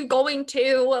you going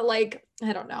to? Like,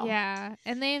 I don't know. Yeah.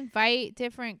 And they invite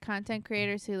different content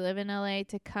creators who live in LA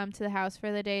to come to the house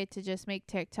for the day to just make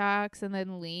TikToks and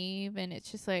then leave. And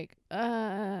it's just like,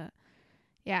 yeah.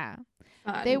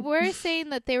 Fun. They were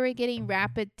saying that they were getting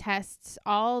rapid tests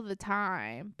all the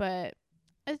time, but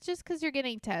it's just because you're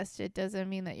getting tested doesn't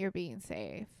mean that you're being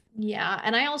safe. Yeah.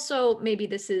 And I also, maybe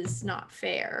this is not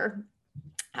fair.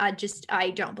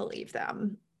 I don't believe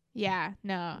them. Yeah,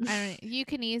 no, I don't. You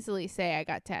can easily say I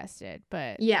got tested,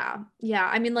 but yeah.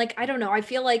 I mean, like, I don't know. I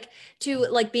feel like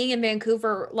being in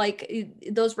Vancouver, like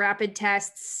those rapid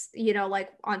tests,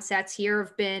 like on sets here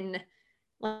have been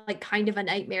like kind of a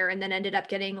nightmare, and then ended up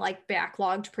getting like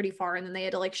backlogged pretty far, and then they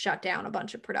had to like shut down a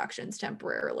bunch of productions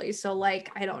temporarily. So like,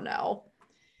 I don't know.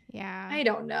 Yeah, I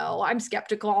don't know. I'm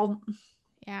skeptical.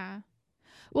 Yeah.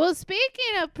 Well,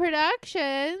 speaking of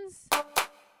productions.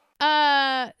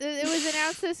 It was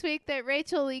announced this week that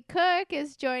Rachel Lee Cook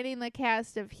is joining the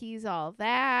cast of He's All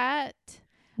That.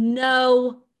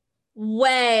 No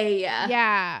way.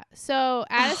 Yeah. So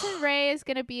Addison Rae is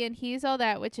going to be in He's All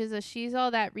That, which is a She's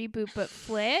All That reboot, but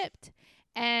flipped.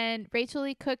 And Rachel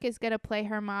Lee Cook is going to play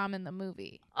her mom in the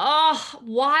movie. Oh,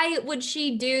 why would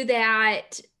she do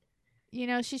that? You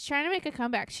know, she's trying to make a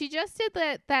comeback. She just did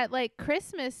that like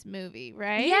Christmas movie,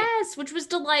 right? Yes, which was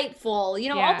delightful. You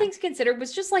know, all Yeah. things considered,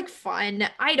 was just like fun.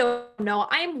 I don't know.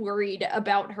 I'm worried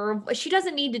about her. She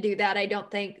doesn't need to do that, I don't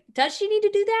think. Does she need to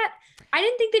do that? I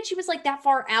didn't think that she was like that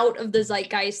far out of the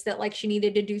zeitgeist that like she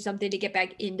needed to do something to get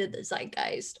back into the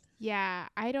zeitgeist. Yeah,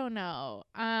 I don't know.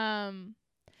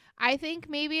 I think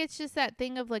maybe it's just that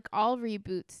thing of like all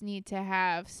reboots need to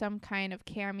have some kind of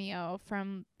cameo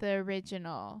from the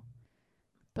original.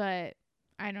 But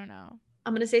I don't know.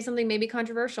 I'm going to say something maybe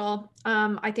controversial.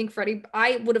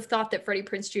 I would have thought that Freddie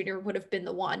Prinze Jr. would have been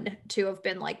the one to have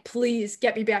been like, please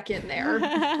get me back in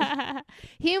there.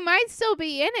 He might still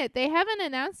be in it. They haven't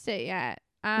announced it yet.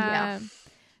 Yeah.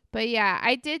 But yeah,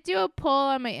 I did do a poll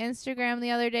on my Instagram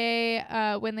the other day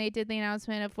when they did the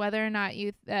announcement of whether or not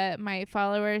my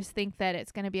followers think that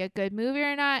it's going to be a good movie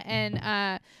or not. And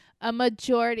a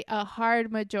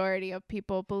hard majority of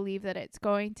people believe that it's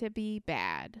going to be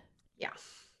bad. Yeah.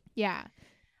 Yeah.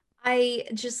 I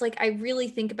really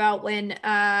think about when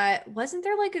wasn't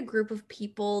there like a group of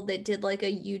people that did like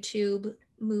a YouTube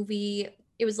movie?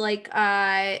 It was like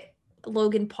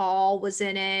Logan Paul was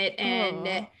in it,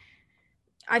 and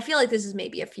I feel like this is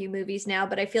maybe a few movies now,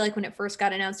 but I feel like when it first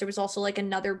got announced, there was also like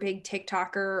another big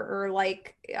TikToker or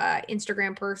like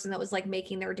Instagram person that was like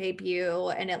making their debut,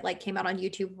 and it like came out on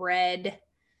YouTube Red.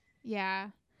 Yeah.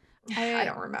 I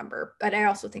don't remember, but I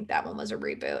also think that one was a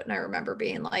reboot, and I remember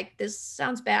being like, this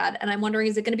sounds bad. And I'm wondering,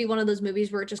 is it going to be one of those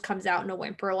movies where it just comes out in a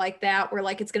whimper like that, where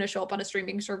like it's going to show up on a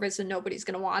streaming service and nobody's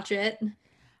going to watch it?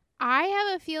 I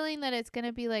have a feeling that it's going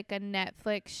to be like a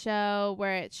Netflix show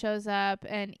where it shows up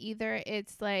and either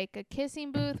it's like a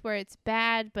kissing booth where it's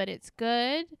bad but it's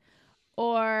good,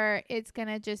 or it's going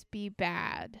to just be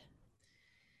bad.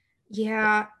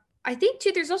 Yeah. I think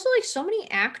too, there's also like so many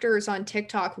actors on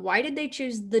TikTok. Why did they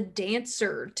choose the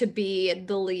dancer to be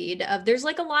the lead of? There's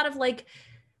like a lot of like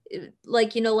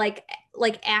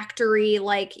actory,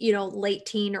 like, you know, late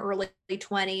teen, early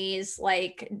 20s,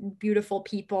 like beautiful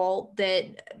people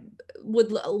that would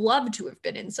love to have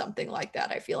been in something like that,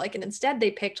 I feel like. And instead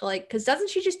they picked like, because doesn't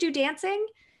she just do dancing?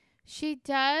 She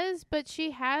does, but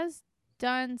she has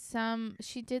done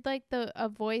she did like a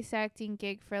voice acting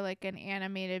gig for like an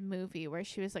animated movie where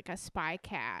she was like a spy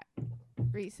cat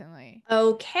recently.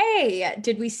 Okay.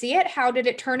 Did we see it? How did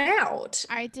it turn out?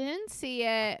 I didn't see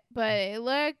it, but it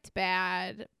looked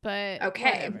bad. But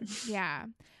okay. Whatever. Yeah.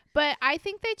 But I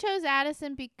think they chose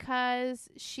Addison because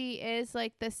she is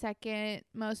like the second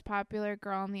most popular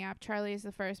girl on the app. Charlie is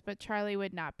the first, but Charlie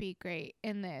would not be great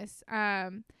in this.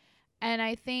 And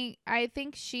I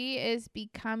think she is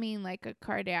becoming like a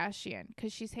Kardashian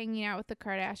because she's hanging out with the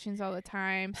Kardashians all the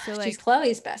time. So like she's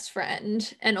Khloe's best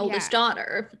friend and oldest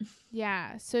daughter.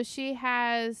 Yeah. So she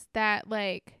has that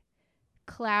like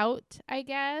clout, I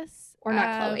guess. Or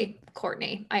not Khloe,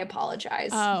 Kourtney. I apologize.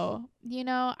 Oh, you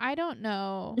know, I don't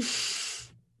know.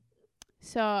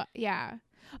 So yeah.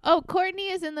 Oh,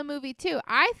 Kourtney is in the movie too.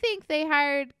 I think they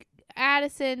hired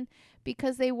Addison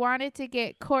because they wanted to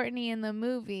get Kourtney in the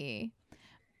movie.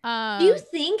 Do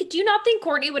you not think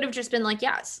Kourtney would have just been like,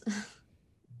 yes?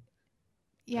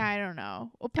 Yeah, I don't know.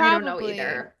 Well, I don't know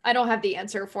either. I don't have the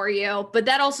answer for you, but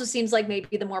that also seems like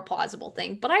maybe the more plausible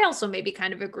thing. But I also maybe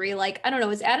kind of agree. Like, I don't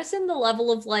know, is Addison the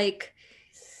level of like,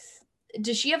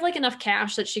 does she have like enough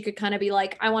cash that she could kind of be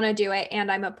like, I want to do it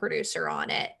and I'm a producer on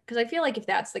it? Because I feel like if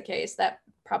that's the case, that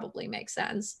probably makes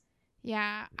sense.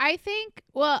 Yeah, I think,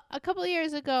 well, a couple of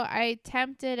years ago, I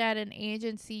tempted at an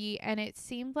agency and it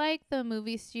seemed like the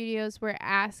movie studios were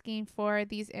asking for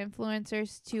these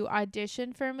influencers to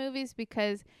audition for movies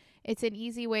because it's an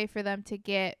easy way for them to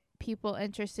get people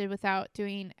interested without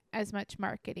doing as much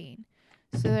marketing.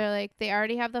 So they're like, they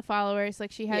already have the followers.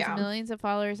 Like, she has millions of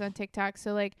followers on TikTok.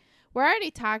 So, like, we're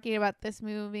already talking about this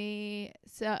movie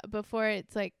so before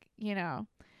it's, like, you know,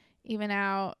 even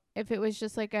out. If it was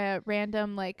just like a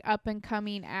random like up and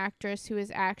coming actress who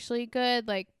is actually good,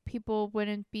 like people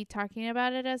wouldn't be talking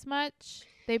about it as much.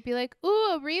 They'd be like,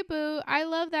 "Ooh, a reboot! I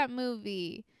love that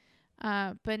movie."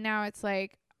 But now it's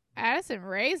like Addison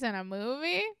Rae's in a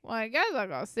movie. Well, I guess I'll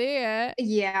go see it.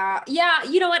 Yeah.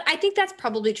 You know what? I think that's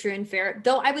probably true and fair.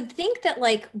 Though I would think that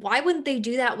like, why wouldn't they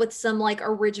do that with some like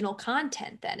original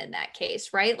content then in that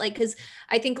case, right? Like, because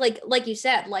I think like you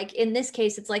said, like in this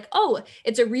case, it's like, oh,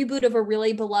 it's a reboot of a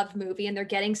really beloved movie and they're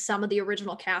getting some of the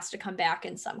original cast to come back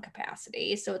in some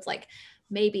capacity. So it's like,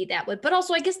 maybe that would, but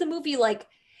also I guess the movie, like,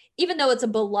 even though it's a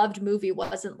beloved movie,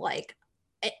 wasn't like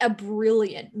a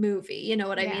brilliant movie. You know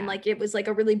what I mean? Yeah. Like it was like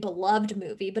a really beloved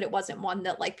movie, but it wasn't one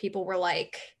that like people were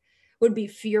like would be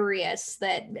furious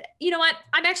that, you know what,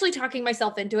 I'm actually talking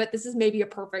myself into it. This is maybe a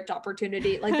perfect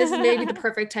opportunity. Like this is maybe the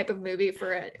perfect type of movie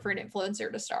for an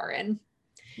influencer to star in.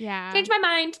 Yeah. Change my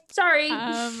mind. Sorry.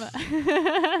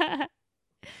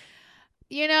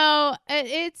 You know,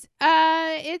 it's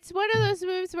one of those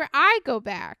movies where I go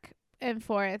back and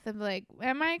forth of like,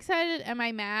 am I excited? Am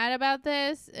I mad about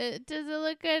this? Does it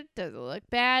look good? Does it look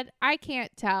bad? I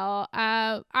can't tell.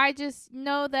 I just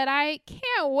know that I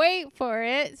can't wait for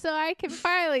it so I can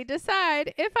finally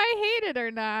decide if I hate it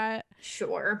or not.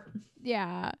 Sure.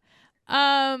 Yeah.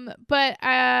 But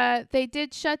they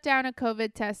did shut down a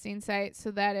COVID testing site,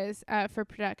 so that is for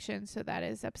production, so that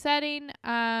is upsetting.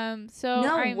 So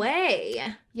No way.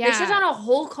 Yeah. They shut down a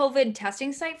whole COVID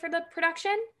testing site for the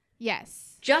production? Yes.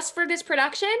 Just for this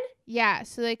production? Yeah,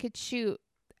 so they could shoot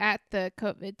at the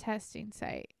COVID testing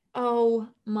site. Oh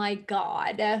my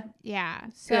God. Yeah.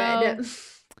 So Good.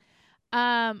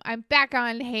 I'm back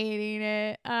on hating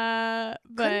it. But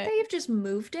Couldn't they have just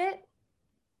moved it?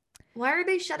 Why are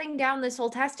they shutting down this whole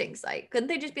testing site? Couldn't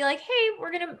they just be like, "Hey,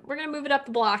 we're gonna move it up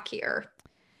the block here"?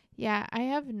 yeah, I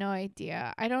have no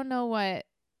idea. I don't know what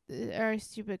our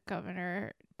stupid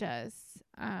governor does.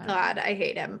 God, I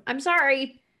hate him. I'm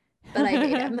sorry, but I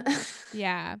hate him.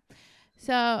 Yeah.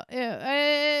 So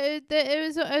it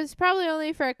was probably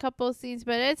only for a couple scenes,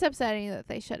 but it's upsetting that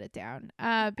they shut it down.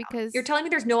 Because You're telling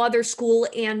me there's no other school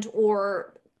and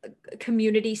or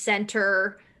community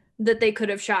center that they could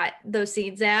have shot those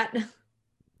scenes at?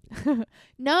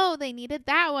 no, they needed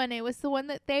that one. It was the one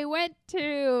that they went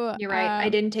to. You're right. I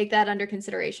didn't take that under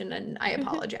consideration, and I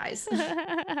apologize.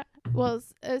 Well,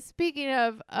 speaking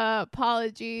of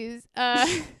apologies,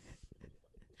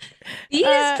 These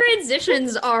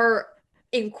transitions are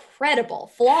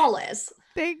incredible, flawless.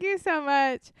 thank you so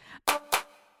much.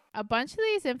 A bunch of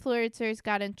these influencers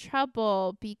got in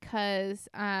trouble because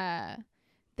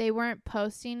they weren't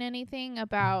posting anything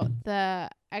about the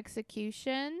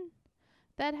execution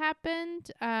that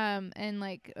happened, and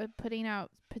like putting out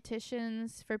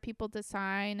petitions for people to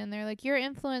sign, and they're like, you're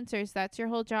influencers, that's your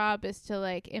whole job, is to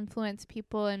like influence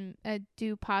people and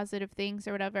do positive things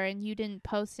or whatever, and you didn't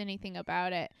post anything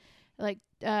about it. Like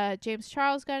James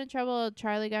Charles got in trouble,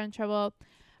 Charlie got in trouble.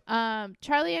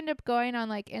 Charlie ended up going on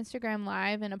like Instagram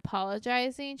Live and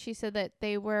apologizing. She said that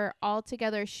they were all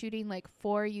together shooting like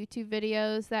 4 YouTube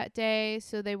videos that day,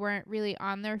 so they weren't really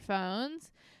on their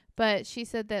phones. But she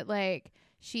said that like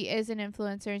she is an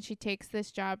influencer and she takes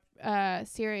this job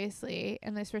seriously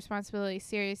and this responsibility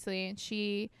seriously, and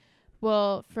she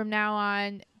will from now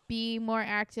on be more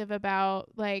active about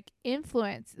like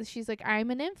influence. She's like,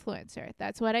 I'm an influencer.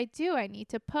 That's what I do. I need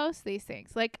to post these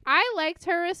things. Like, I liked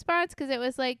her response because it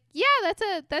was like, yeah,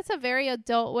 that's a very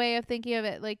adult way of thinking of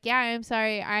it. Like, yeah, I'm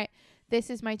sorry. This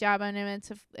is my job. I'm an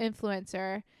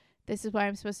influencer. This is what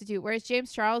I'm supposed to do. Whereas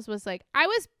James Charles was like, I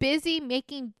was busy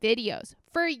making videos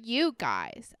for you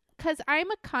guys because I'm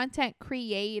a content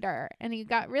creator. And he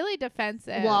got really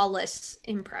defensive. Flawless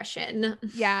impression.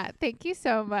 Yeah, thank you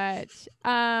so much.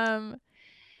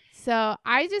 So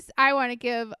I want to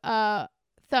give a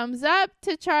thumbs up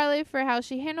to Charlie for how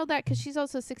she handled that, because she's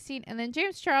also 16. And then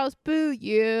James Charles, boo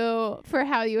you for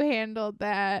how you handled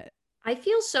that. I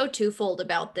feel so twofold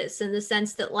about this in the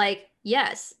sense that, like,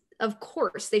 yes, of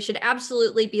course, they should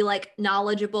absolutely be like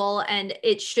knowledgeable, and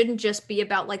it shouldn't just be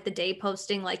about like the day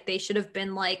posting. Like, they should have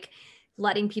been like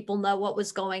letting people know what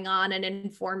was going on and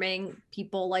informing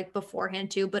people like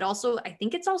beforehand too. But also, I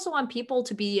think it's also on people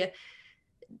to be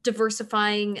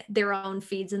diversifying their own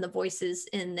feeds and the voices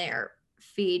in their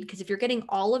feed, because if you're getting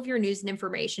all of your news and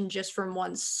information just from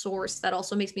one source, that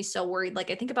also makes me so worried.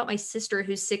 Like, I think about my sister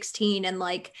who's 16 and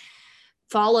like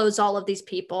follows all of these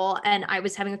people, and I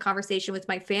was having a conversation with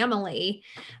my family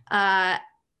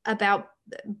about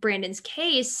Brandon's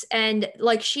case, and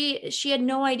like she had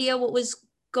no idea what was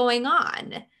going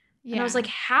on. Yeah. And I was like,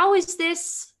 how is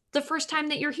this the first time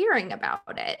that you're hearing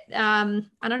about it? I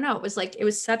don't know. It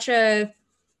was such a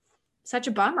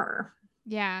bummer.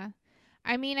 Yeah.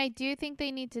 I mean, I do think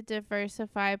they need to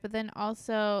diversify, but then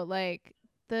also like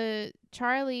the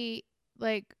Charlie,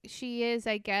 like she is,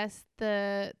 I guess,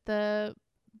 the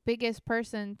biggest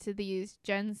person to these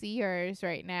Gen Zers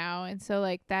right now. And so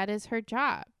like that is her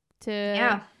job to,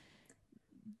 yeah.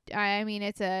 I mean,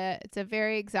 it's a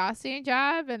very exhausting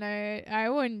job, and I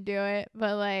wouldn't do it,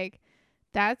 but like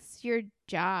that's your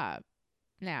job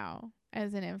now.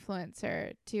 as an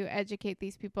influencer to educate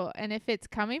these people. And if it's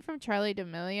coming from Charlie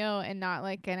D'Amelio and not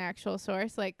like an actual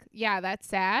source, like, yeah, that's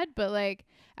sad, but like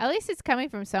at least it's coming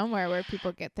from somewhere where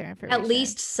people get their information. At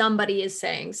least somebody is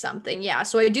saying something. Yeah.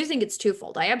 So I do think it's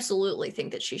twofold. I absolutely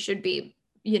think that she should be,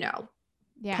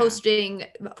 posting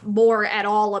more at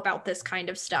all about this kind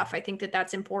of stuff. I think that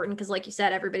that's important because, like you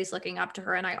said, everybody's looking up to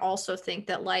her. And I also think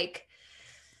that, like,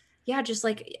 just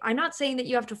like, I'm not saying that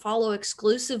you have to follow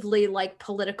exclusively like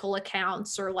political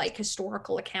accounts or like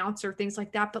historical accounts or things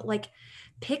like that, but like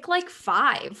pick like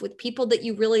 5 with people that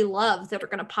you really love that are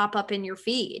going to pop up in your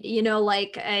feed,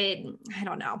 like, I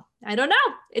don't know.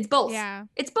 It's both. Yeah.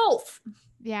 It's both.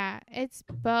 Yeah, it's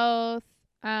both.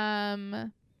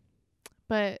 But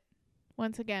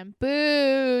once again,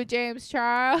 boo James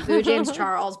Charles. Boo James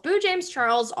Charles. Boo James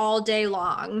Charles all day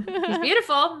long. He's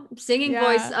beautiful. Singing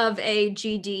voice of a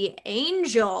GD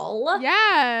angel.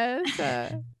 Yes.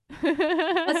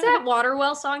 What's that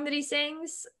Waterwell song that he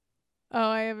sings? Oh,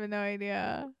 I have no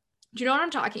idea. Do you know what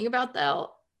I'm talking about, though?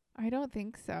 I don't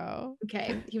think so.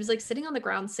 Okay. He was like sitting on the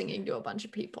ground singing to a bunch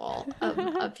of people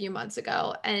a few months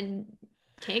ago and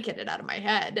can't get it out of my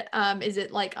head. Is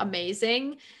it like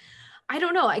amazing? I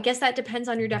don't know. I guess that depends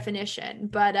on your definition,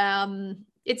 but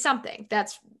it's something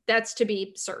that's to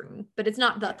be certain, but it's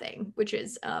not the thing, which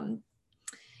is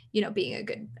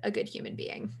being a good human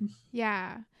being.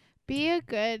 Yeah. Be a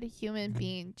good human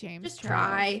being, James. Just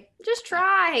try.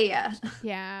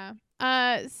 Yeah.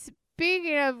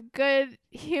 Speaking of good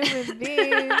human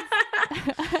beings,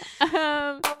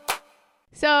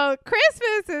 so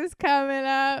Christmas is coming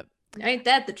up. Ain't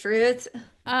that the truth?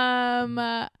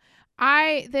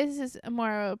 This is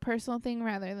more of a personal thing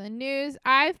rather than news.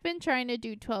 I've been trying to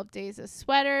do 12 days of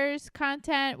sweaters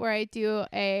content where I do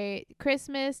a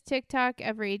Christmas TikTok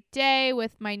every day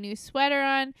with my new sweater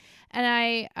on.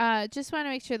 And I just want to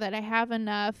make sure that I have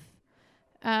enough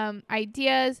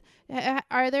ideas.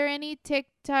 Are there any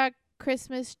TikTok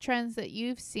Christmas trends that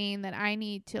you've seen that I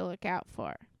need to look out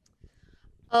for?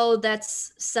 Oh,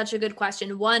 that's such a good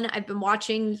question. One, I've been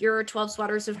watching your 12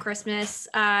 Sweaters of Christmas.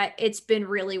 It's been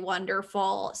really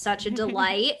wonderful. Such a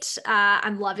delight.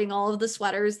 I'm loving all of the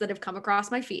sweaters that have come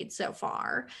across my feed so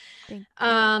far.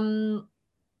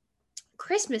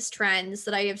 Christmas trends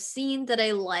that I have seen that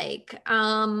I like.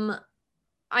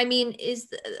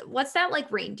 What's that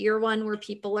like reindeer one where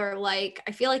people are like,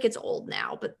 I feel like it's old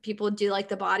now, but people do like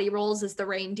the body rolls as the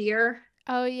reindeer.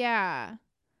 Oh, yeah.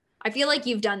 I feel like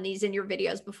you've done these in your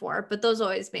videos before, but those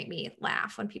always make me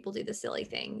laugh when people do the silly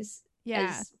things.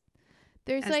 Yeah.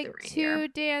 There's as like the reindeer. 2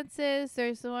 dances.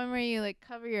 There's the one where you like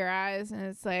cover your eyes and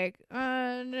it's like,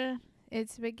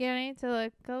 it's beginning to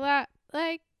look a lot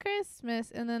like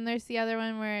Christmas. And then there's the other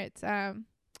one where it's, I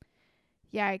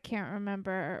can't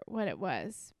remember what it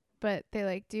was, but they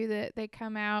like they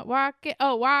come out walking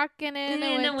in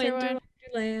a winter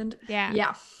wonderland. Yeah.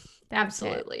 Yeah.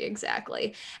 Absolutely.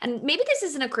 Exactly. And maybe this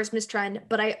isn't a Christmas trend,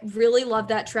 but I really love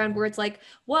that trend where it's like,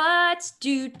 what's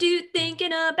dude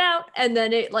thinking about? And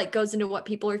then it like goes into what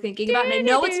people are thinking about. And I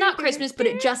know it's not Christmas, but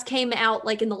it just came out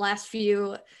like in the last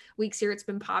few weeks here. It's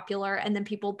been popular. And then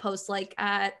people post like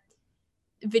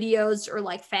videos or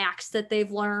like facts that they've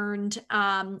learned.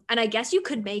 And I guess you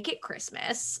could make it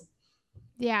Christmas.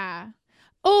 Yeah.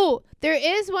 Oh, there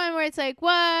is one where it's like,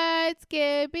 what's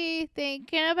Gibby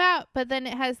thinking about? But then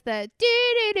it has the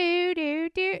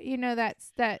do-do-do-do-do.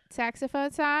 That's that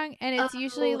saxophone song. And it's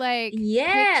usually like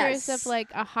pictures of like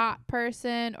a hot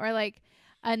person or like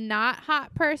a not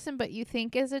hot person, but you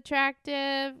think is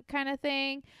attractive kind of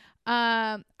thing.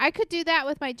 I could do that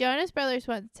with my Jonas Brothers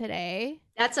one today.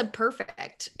 That's a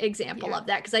perfect example of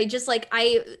that. Because I just like,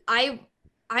 I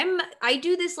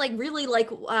do this like really like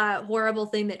horrible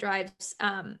thing that drives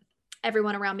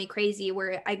everyone around me crazy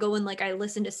where I go and like I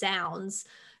listen to sounds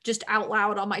just out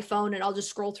loud on my phone and I'll just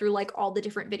scroll through like all the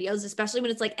different videos, especially when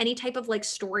it's like any type of like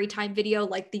story time video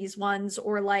like these ones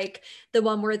or like the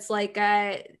one where it's like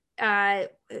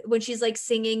when she's like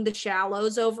singing The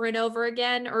Shallows over and over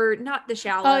again, or not The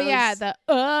Shallows. Oh yeah,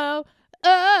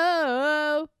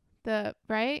 the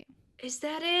right? Is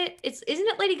that it? Isn't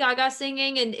it Lady Gaga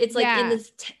singing and it's like in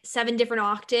the 7 different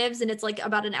octaves and it's like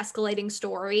about an escalating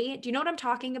story? Do you know what I'm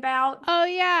talking about? Oh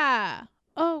yeah.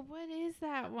 Oh, what is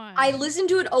that one? I listened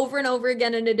to it over and over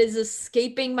again and it is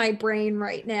escaping my brain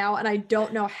right now and I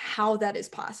don't know how that is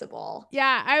possible.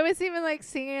 Yeah, I was even like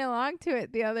singing along to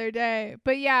it the other day.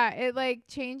 But yeah, it like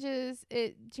changes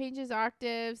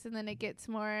octaves and then it gets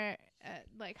more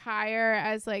like higher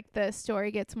as like the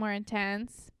story gets more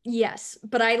intense. Yes,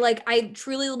 but I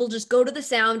truly will just go to the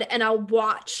sound and I'll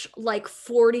watch like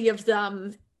 40 of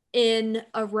them in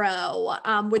a row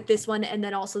with this one, and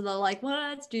then also the like,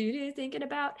 what's Dudu thinking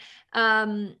about?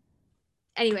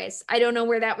 Anyways, I don't know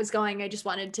where that was going. I just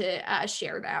wanted to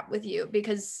share that with you,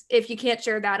 because if you can't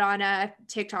share that on a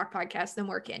TikTok podcast, then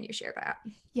where can you share that?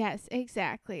 Yes,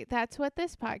 exactly. That's what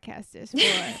this podcast is for.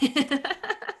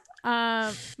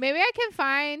 Maybe I can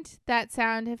find that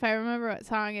sound if I remember what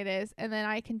song it is, and then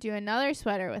I can do another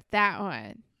sweater with that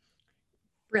one.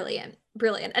 Brilliant.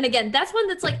 And again, that's one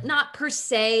that's like not per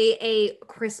se a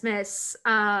Christmas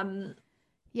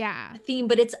Yeah. theme,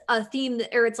 but it's a theme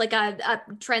or it's like a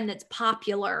trend that's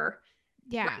popular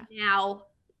Yeah. right now,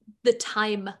 the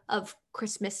time of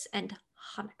Christmas and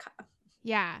Hanukkah.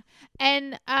 Yeah.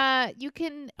 And you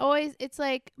can always, it's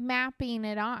like mapping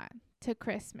it on to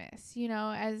Christmas,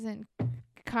 as in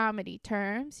comedy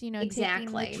terms, taking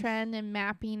the trend and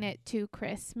mapping it to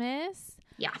Christmas.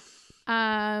 Yeah.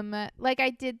 Like I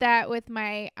did that with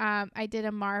my I did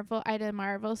a Marvel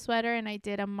sweater, and I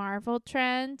did a Marvel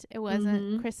trend. It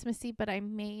wasn't Christmassy, but I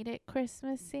made it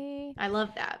Christmassy. I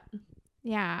love that.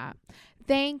 Yeah.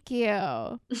 Thank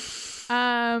you.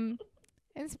 And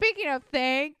speaking of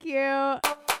thank you,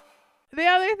 the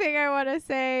other thing I want to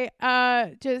say,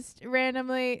 just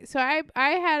randomly, so I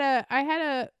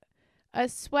had a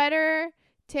sweater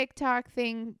TikTok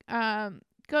thing,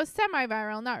 go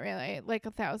semi-viral, not really, like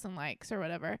 1,000 likes or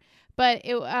whatever, but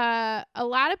it, a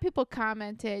lot of people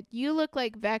commented, "You look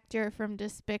like Vector from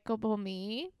Despicable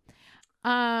Me."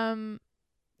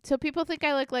 So people think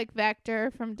I look like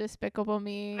Vector from Despicable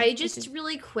Me. I just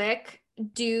really quick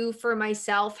do for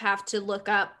myself have to look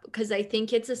up, because I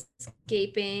think it's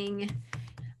escaping.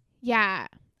 Yeah.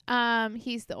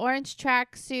 He's the orange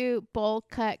tracksuit, bowl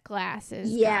cut glasses.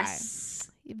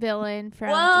 Yes. Guy. Villain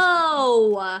from.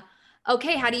 Whoa.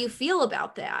 Okay, how do you feel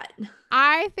about that?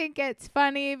 I think it's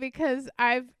funny because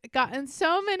I've gotten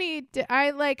so many.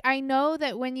 I know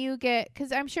that when you get,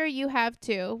 because I'm sure you have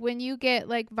too, when you get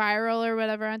like viral or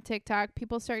whatever on TikTok,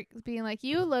 people start being like,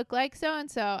 "You look like so and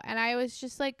so," and I was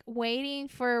just like waiting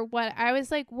for what I was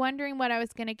like wondering what I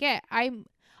was gonna get.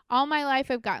 All my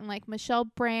life I've gotten like Michelle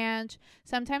Branch.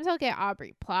 Sometimes I'll get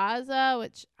Aubrey Plaza,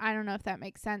 which I don't know if that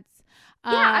makes sense.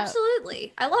 Yeah,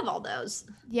 absolutely. I love all those.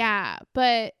 Yeah,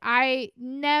 but I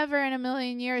never in a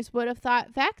million years would have thought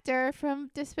Vector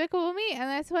from Despicable Me, and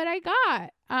that's what I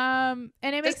got. And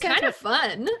it makes sense. It's kind of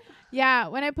fun. Yeah,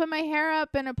 when I put my hair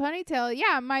up in a ponytail,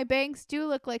 yeah, my bangs do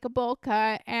look like a bowl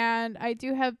cut, and I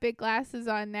do have big glasses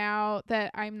on now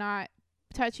that I'm not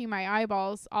touching my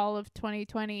eyeballs all of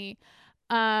 2020.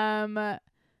 But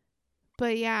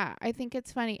yeah, I think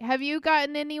it's funny. Have you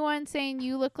gotten anyone saying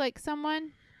you look like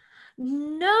someone?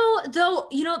 No, though,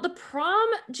 the prom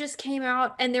just came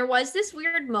out, and there was this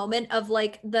weird moment of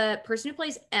like the person who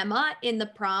plays Emma in the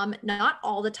prom, not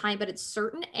all the time, but it's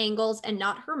certain angles and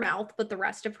not her mouth, but the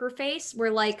rest of her face,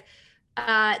 where like,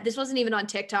 this wasn't even on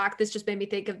TikTok. This just made me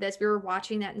think of this. We were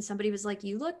watching that and somebody was like,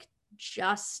 "You look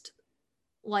just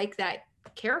like that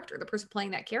character, the person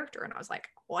playing that character." And I was like,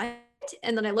 "What?"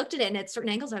 And then I looked at it, and at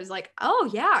certain angles I was like, "Oh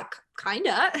yeah,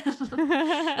 kinda."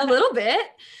 A little bit.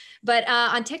 But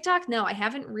on TikTok, no, I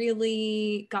haven't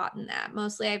really gotten that.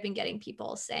 Mostly I've been getting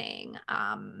people saying,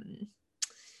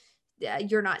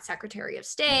 "You're not Secretary of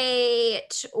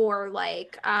State," or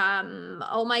like,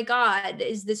 "Oh my God,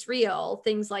 is this real?"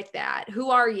 Things like that. "Who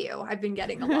are you?" I've been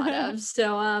getting a lot of.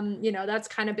 So, that's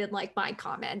kind of been like my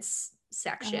comments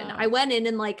section. I went in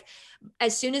and like,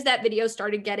 as soon as that video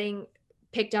started getting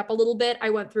picked up a little bit, I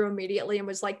went through immediately and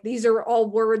was like, these are all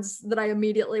words that I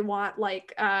immediately want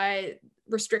like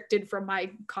restricted from my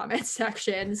comment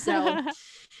section. So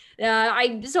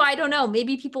I don't know,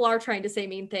 maybe people are trying to say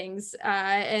mean things,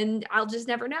 and I'll just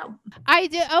never know. I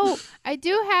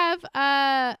do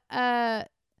have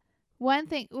one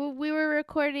thing. We were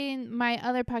recording my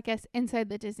other podcast, Inside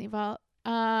the Disney Vault.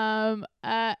 And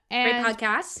great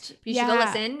podcast. You should go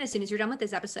listen as soon as you're done with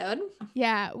this episode.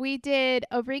 Yeah, we did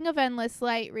A Ring of Endless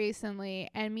Light recently,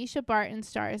 and Misha Barton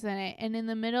stars in it. And in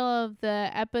the middle of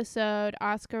the episode,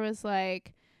 Oscar was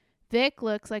like, "Vic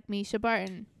looks like Misha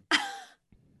Barton."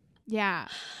 Yeah.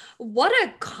 What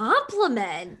a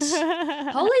compliment.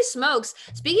 Holy smokes.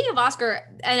 Speaking of Oscar,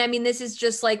 and I mean, this is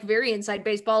just like very inside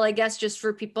baseball, I guess, just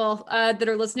for people that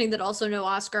are listening that also know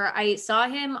Oscar. I saw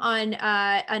him on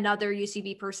another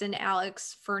UCB person,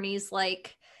 Alex Fernie's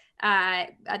like a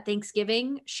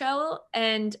Thanksgiving show.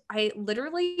 And I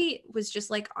literally was just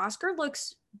like, Oscar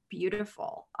looks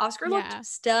beautiful. Oscar looked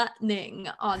stunning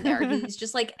on there. He's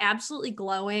just like absolutely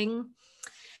glowing.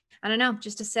 I don't know,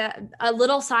 just a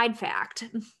little side fact.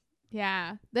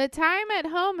 Yeah. The time at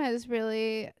home has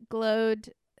really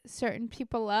glowed certain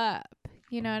people up.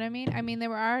 You know what I mean? I mean, they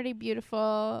were already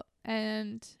beautiful,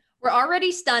 and were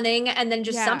already stunning, and then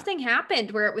just Yeah. something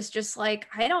happened where it was just like,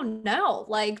 I don't know,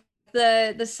 like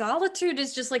the solitude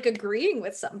is just like agreeing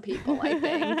with some people, I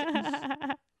think.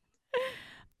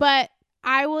 But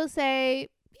I will say,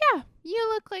 yeah, you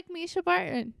look like Misha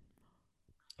Barton.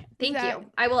 Thank that- you.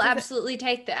 I will that- absolutely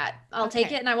take that. I'll take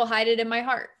Okay. it and I will hide it in my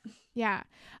heart. Yeah.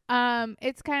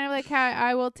 It's kind of like how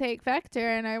I will take Vector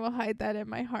and I will hide that in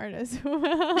my heart as well.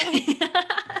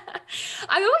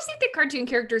 I always think that cartoon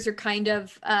characters are kind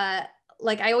of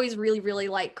like, I always really, really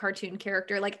like cartoon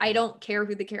character. Like, I don't care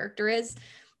who the character is.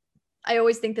 I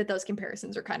always think that those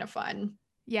comparisons are kind of fun.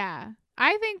 Yeah.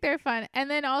 I think they're fun.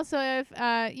 And then also if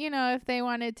if they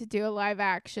wanted to do a live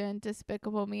action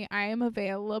Despicable Me, I am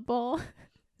available.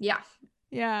 Yeah,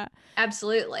 Yeah.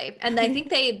 absolutely. And I think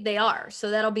they are.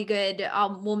 So that'll be good.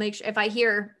 We'll make sure, if I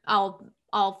hear, I'll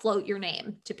float your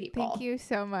name to people. Thank you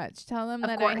so much. Tell them Of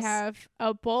that course. I have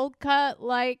a bold cut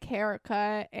like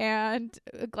haircut and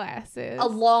glasses. A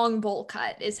long bowl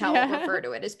cut is how Yeah. we'll refer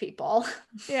to it as people.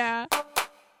 Yeah.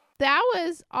 That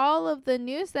was all of the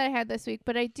news that I had this week,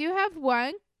 but I do have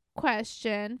one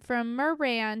question from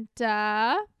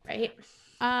Miranda. Right.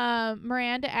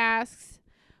 Miranda asks,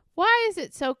 why is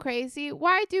it so crazy?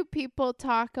 Why do people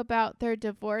talk about their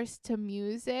divorce to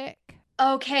music?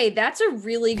 Okay, that's a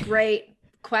really great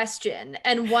question,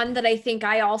 and one that I think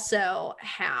I also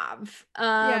have.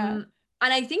 Yeah.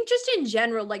 And I think just in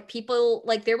general, like people,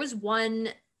 like there was one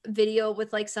video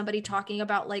with like somebody talking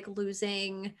about like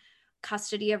losing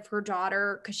custody of her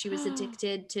daughter because she was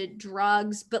addicted to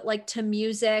drugs, but like to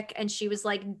music, and she was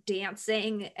like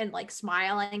dancing and like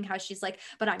smiling, how she's like,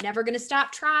 but I'm never gonna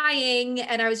stop trying.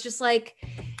 And I was just like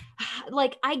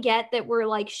I get that we're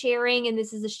like sharing and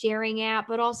this is a sharing app,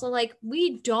 but also like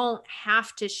we don't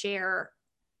have to share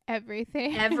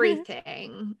Everything.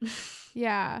 everything.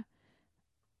 Yeah.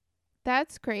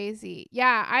 That's crazy.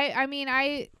 Yeah, I mean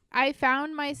I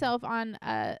found myself on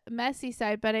a messy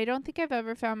side, but I don't think I've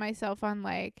ever found myself on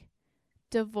like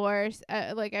divorce.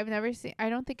 Like I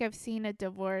don't think I've seen a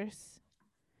divorce.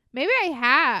 Maybe I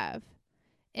have.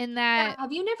 In that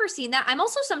Have you never seen that? I'm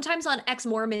also sometimes on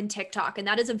ex-Mormon TikTok, and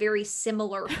that is a very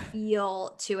similar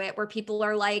feel to it, where people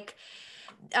are like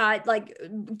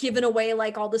giving away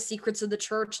like all the secrets of the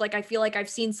church. Like I feel like I've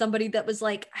seen somebody that was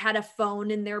like had a phone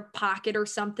in their pocket or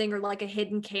something, or like a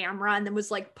hidden camera, and then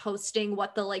was like posting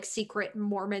what the like secret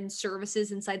Mormon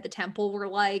services inside the temple were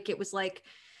like. It was like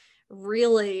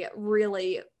really,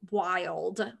 really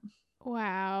wild.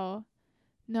 wow.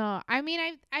 No, I mean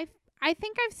I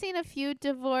think I've seen a few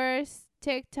divorce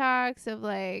TikToks of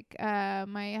like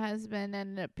my husband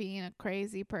ended up being a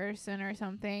crazy person or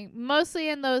something. Mostly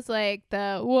in those like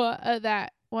that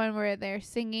one where they're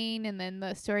singing and then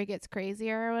the story gets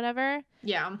crazier or whatever.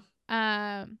 Yeah.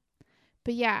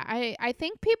 But yeah, I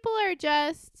think people are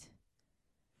just,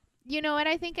 you know what,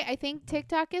 I think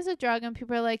TikTok is a drug and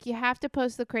people are like, you have to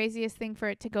post the craziest thing for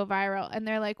it to go viral, and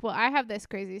they're like, well, I have this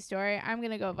crazy story, I'm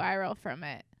gonna go viral from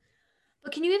it.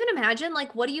 But can you even imagine,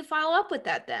 like, what do you follow up with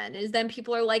that then? Is then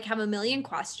people are like, have a million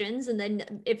questions. And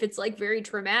then if it's like very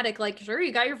traumatic, like, sure,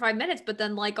 you got your 5 minutes, but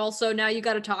then like also now you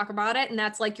got to talk about it. And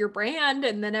that's like your brand.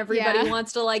 And then everybody Yeah.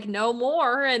 wants to like know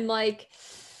more. And like,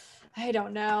 I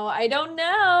don't know. I don't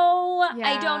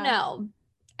know.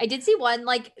 I did see one,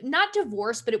 like, not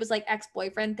divorce, but it was like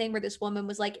ex-boyfriend thing where this woman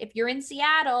was like, if you're in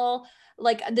Seattle,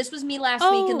 like, this was me last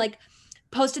week, and Oh. like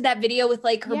posted that video with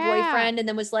like her Yeah. boyfriend, and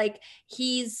then was like,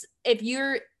 if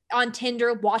you're on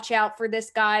Tinder, watch out for this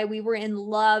guy. We were in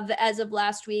love as of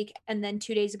last week. And then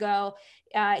 2 days ago,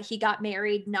 he got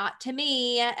married, not to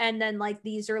me. And then like,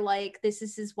 these are like, this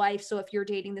is his wife. So if you're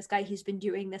dating this guy, he's been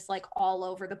doing this like all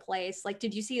over the place. Like,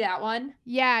 did you see that one?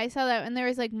 Yeah, I saw that, and there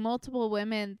was like multiple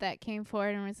women that came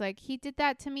forward and was like, he did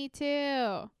that to me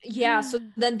too. Yeah. So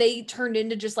then they turned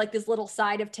into just like this little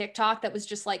side of TikTok that was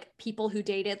just like people who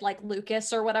dated like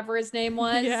Lucas or whatever his name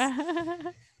was. Yeah.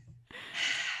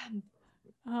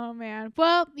 Oh man.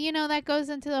 Well, you know, that goes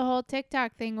into the whole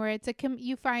TikTok thing where it's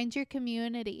you find your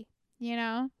community, you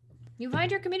know? You find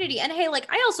your community. And hey, like,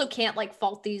 I also can't like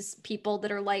fault these people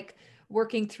that are like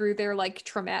working through their like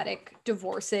traumatic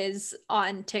divorces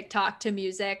on TikTok to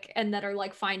music, and that are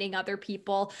like finding other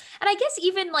people. And I guess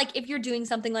even like if you're doing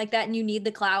something like that and you need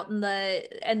the clout and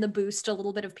the boost, a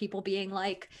little bit of people being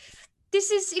like, this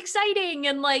is exciting,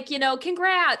 and like, you know,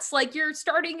 congrats, like you're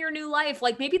starting your new life.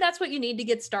 Like maybe that's what you need to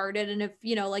get started. And if,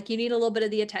 you know, like you need a little bit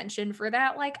of the attention for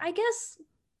that, like, I guess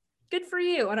good for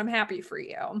you. And I'm happy for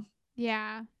you.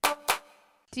 Yeah.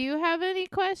 Do you have any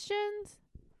questions?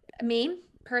 Me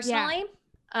personally,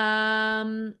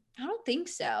 I don't think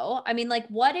so. I mean, like,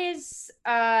 what is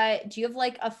do you have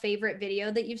like a favorite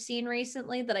video that you've seen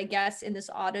recently that I guess in this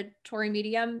auditory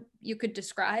medium you could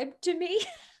describe to me?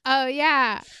 Oh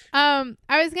yeah. I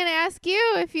was gonna ask you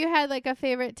if you had like a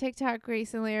favorite TikTok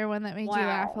recently or one that made you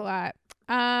laugh a Wow.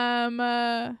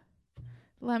 lot.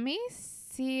 Let me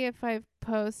see if I've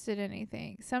posted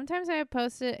anything. Sometimes I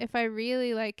post it if I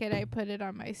really like it, I put it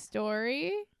on my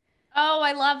story. Oh,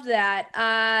 I love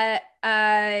that.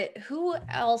 Who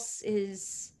else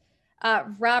is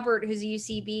Robert, who's a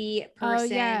UCB Oh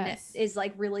person, yes. is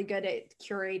like really good at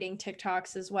curating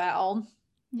TikToks as well.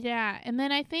 Yeah, and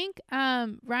then I think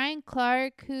Ryan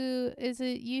Clark, who is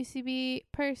a UCB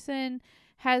person,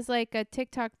 has like a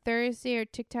TikTok Thursday or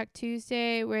TikTok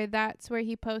Tuesday where that's where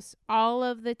he posts all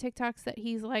of the TikToks that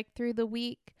he's like through the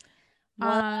week.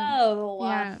 Whoa.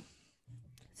 Yeah.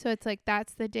 So it's like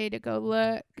that's the day to go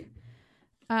look.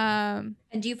 Um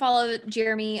And do you follow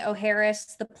Jeremy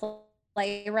O'Harris, the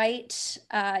playwright?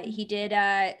 He did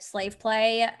a slave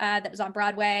play that was on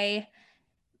Broadway.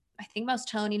 I think most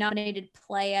Tony nominated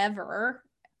play ever oh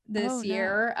this no.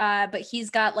 year. But he's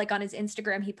got like on his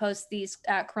Instagram, he posts these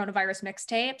coronavirus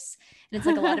mixtapes, and it's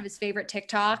like a lot of his favorite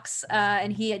TikToks.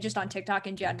 And he just on TikTok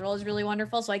in general is really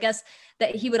wonderful. So I guess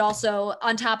that he would also,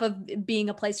 on top of being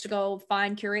a place to go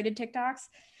find curated TikToks,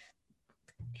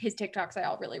 his TikToks I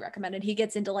all really recommended. He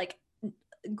gets into like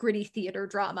gritty theater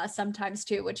drama sometimes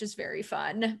too, which is very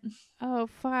fun. Oh,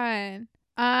 fun.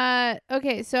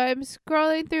 Okay, so I'm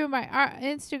scrolling through my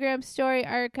Instagram story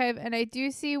archive and I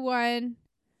do see one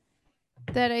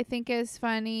that I think is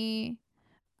funny.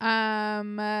 So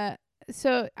I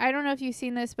don't know if you've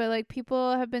seen this, but like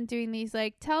people have been doing these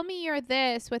like tell me you're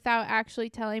this without actually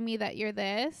telling me that you're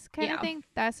this kind of Yeah. thing.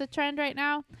 That's a trend right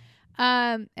now.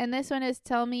 And this one is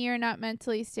tell me you're not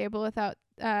mentally stable without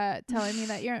telling me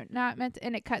that you're not meant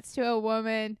and it cuts to a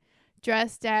woman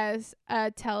dressed as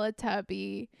a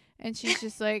Teletubby and she's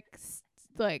just like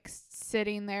like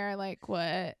sitting there like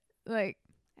what? Like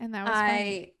and that was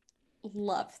funny. I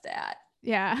love that.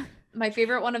 Yeah. My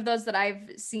favorite one of those that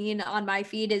I've seen on my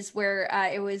feed is where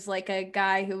it was like a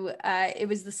guy who it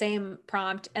was the same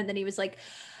prompt and then he was like,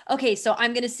 okay, so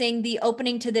I'm gonna sing the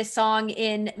opening to this song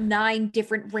in 9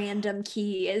 different random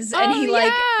keys, and Oh he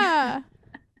like yeah.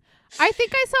 I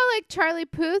think I saw like Charlie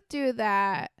Puth do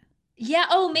that. yeah,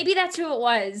 oh maybe that's who it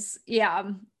was.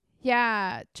 Yeah.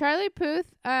 Yeah, Charlie Puth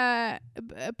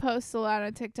posts a lot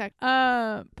on TikTok.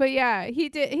 But yeah, he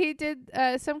did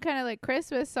some kind of like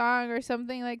Christmas song or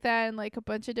something like that in like a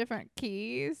bunch of different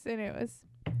keys and it was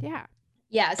yeah.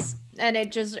 Yes. And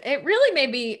it really made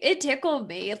me, it tickled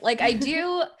me. Like I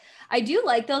do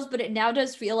like those, but it now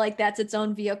does feel like that's its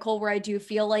own vehicle where I do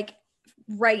feel like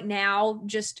right now,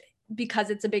 just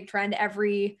because it's a big trend,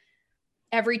 every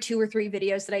 2 or 3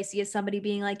 videos that I see is somebody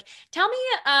being like, tell me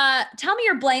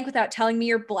you're blank without telling me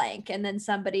you're blank. And then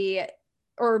somebody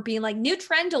or being like, new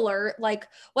trend alert, like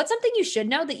what's something you should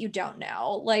know that you don't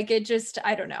know? Like it just,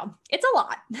 I don't know. It's a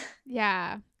lot.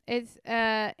 Yeah. It's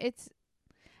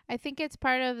I think it's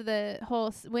part of the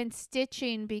whole when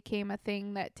stitching became a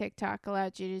thing that TikTok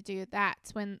allowed you to do.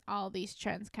 That's when all these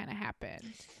trends kind of happened.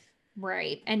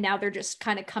 Right. And now they're just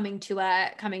kind of coming to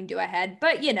a head.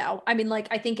 But you know, I mean, like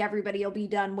I think everybody will be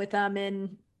done with them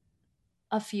in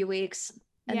a few weeks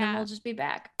and then Yeah. we'll just be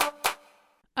back.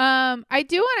 I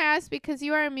do want to ask because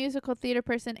you are a musical theater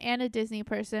person and a Disney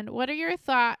person. What are your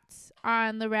thoughts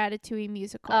on the Ratatouille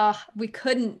musical? We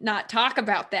couldn't not talk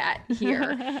about that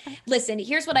here. Listen,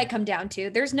 here's what I come down to.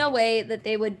 There's no way that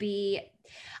they would be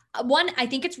one. I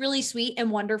think it's really sweet and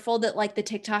wonderful that like the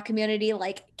TikTok community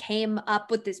like came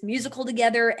up with this musical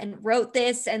together and wrote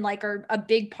this and like are a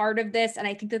big part of this. And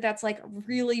I think that that's like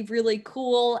really, really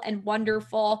cool and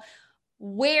wonderful.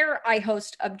 Where I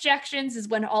host objections is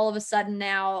when all of a sudden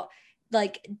now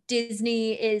like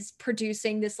Disney is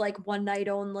producing this like one night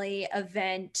only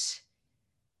event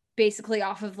basically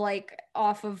off of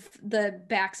the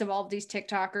backs of all of these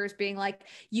TikTokers being like,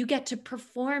 you get to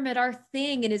perform at our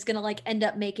thing, and is gonna like end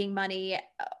up making money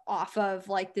off of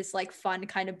like this like fun,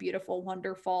 kind of beautiful,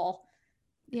 wonderful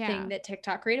Yeah. thing that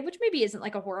TikTok created, which maybe isn't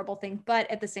like a horrible thing,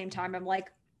 but at the same time, I'm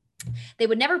like, they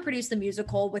would never produce the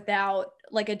musical without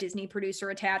like a Disney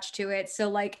producer attached to it. So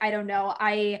like, I don't know.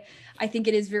 I think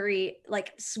it is very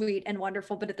like sweet and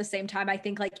wonderful, but at the same time, I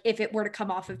think like if it were to come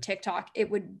off of TikTok,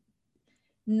 it would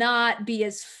not be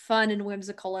as fun and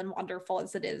whimsical and wonderful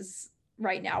as it is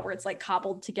right now, where it's like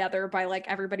cobbled together by like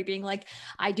everybody being like,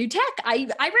 I do tech, I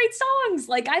write songs,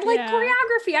 like I like Yeah.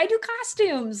 choreography, I do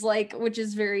costumes, like, which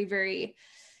is very, very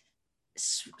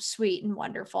sweet and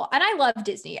wonderful. And I love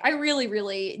Disney. I really,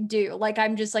 really do. Like,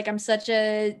 I'm such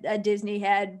a Disney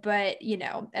head, but you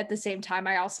know, at the same time,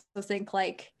 I also think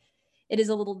like it is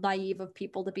a little naive of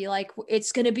people to be like,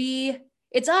 it's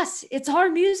us, it's our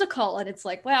musical. And it's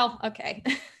like, well, okay.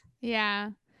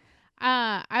 Yeah.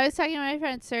 I was talking to my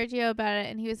friend Sergio about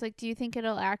it, and he was like, do you think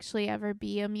it'll actually ever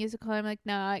be a musical? I'm like,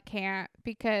 no, it can't,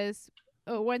 because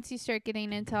once you start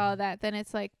getting into all that, then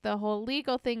it's like the whole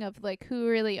legal thing of like who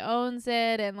really owns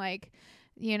it, and like,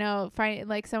 you know, find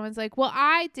like someone's like, well,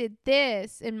 I did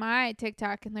this in my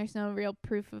TikTok, and there's no real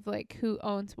proof of like who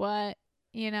owns what,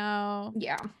 you know?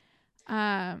 Yeah.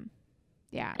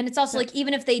 Yeah. And it's also like,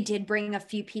 even if they did bring a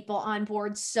few people on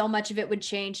board, so much of it would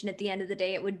change. And at the end of the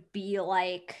day, it would be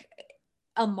like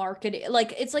a marketing,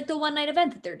 like it's like the one night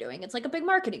event that they're doing. It's like a big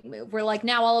marketing move where like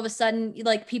now all of a sudden,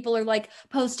 like people are like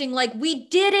posting like, we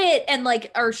did it, and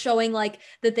like are showing like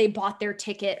that they bought their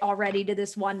ticket already to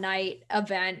this one night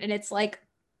event. And it's like,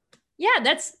 yeah,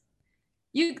 that's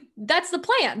the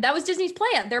plan. That was Disney's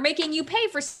plan. They're making you pay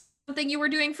for something you were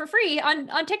doing for free on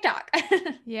TikTok.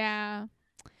 Yeah.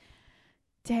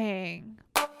 Dang.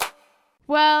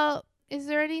 Well, is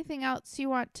there anything else you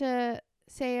want to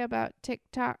say about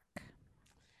TikTok?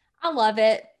 I love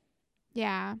it.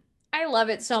 Yeah. I love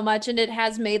it so much. And it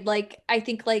has made like, I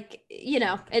think like, you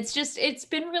know, it's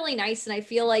been really nice. And I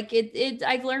feel like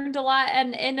I've learned a lot,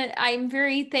 and I'm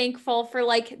very thankful for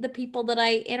like the people that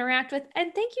I interact with.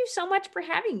 And thank you so much for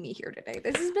having me here today.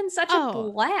 This has been such a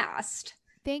blast.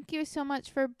 Thank you so much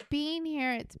for being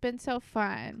here. It's been so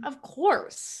fun. Of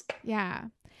course. Yeah.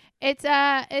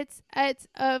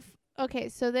 Okay,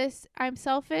 so I'm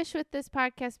selfish with this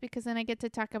podcast because then I get to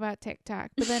talk about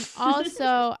TikTok. But then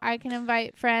also I can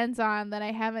invite friends on that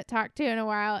I haven't talked to in a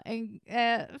while and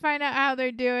find out how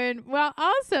they're doing while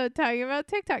also talking about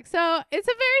TikTok. So it's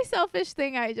a very selfish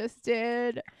thing I just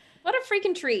did. What a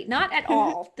freaking treat. Not at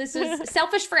all. This is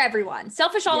selfish for everyone.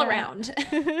 Selfish all around.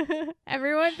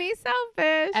 Everyone be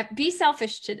selfish. Be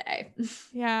selfish today.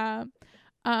 Yeah.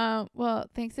 Well,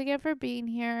 thanks again for being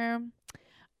here.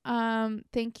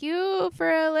 Thank you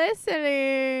for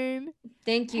listening.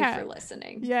 Thank you for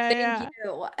listening. Yeah. Thank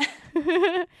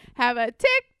you. Have a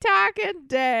TikToking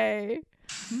day.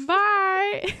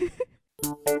 Bye.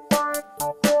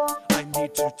 I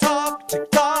need to talk to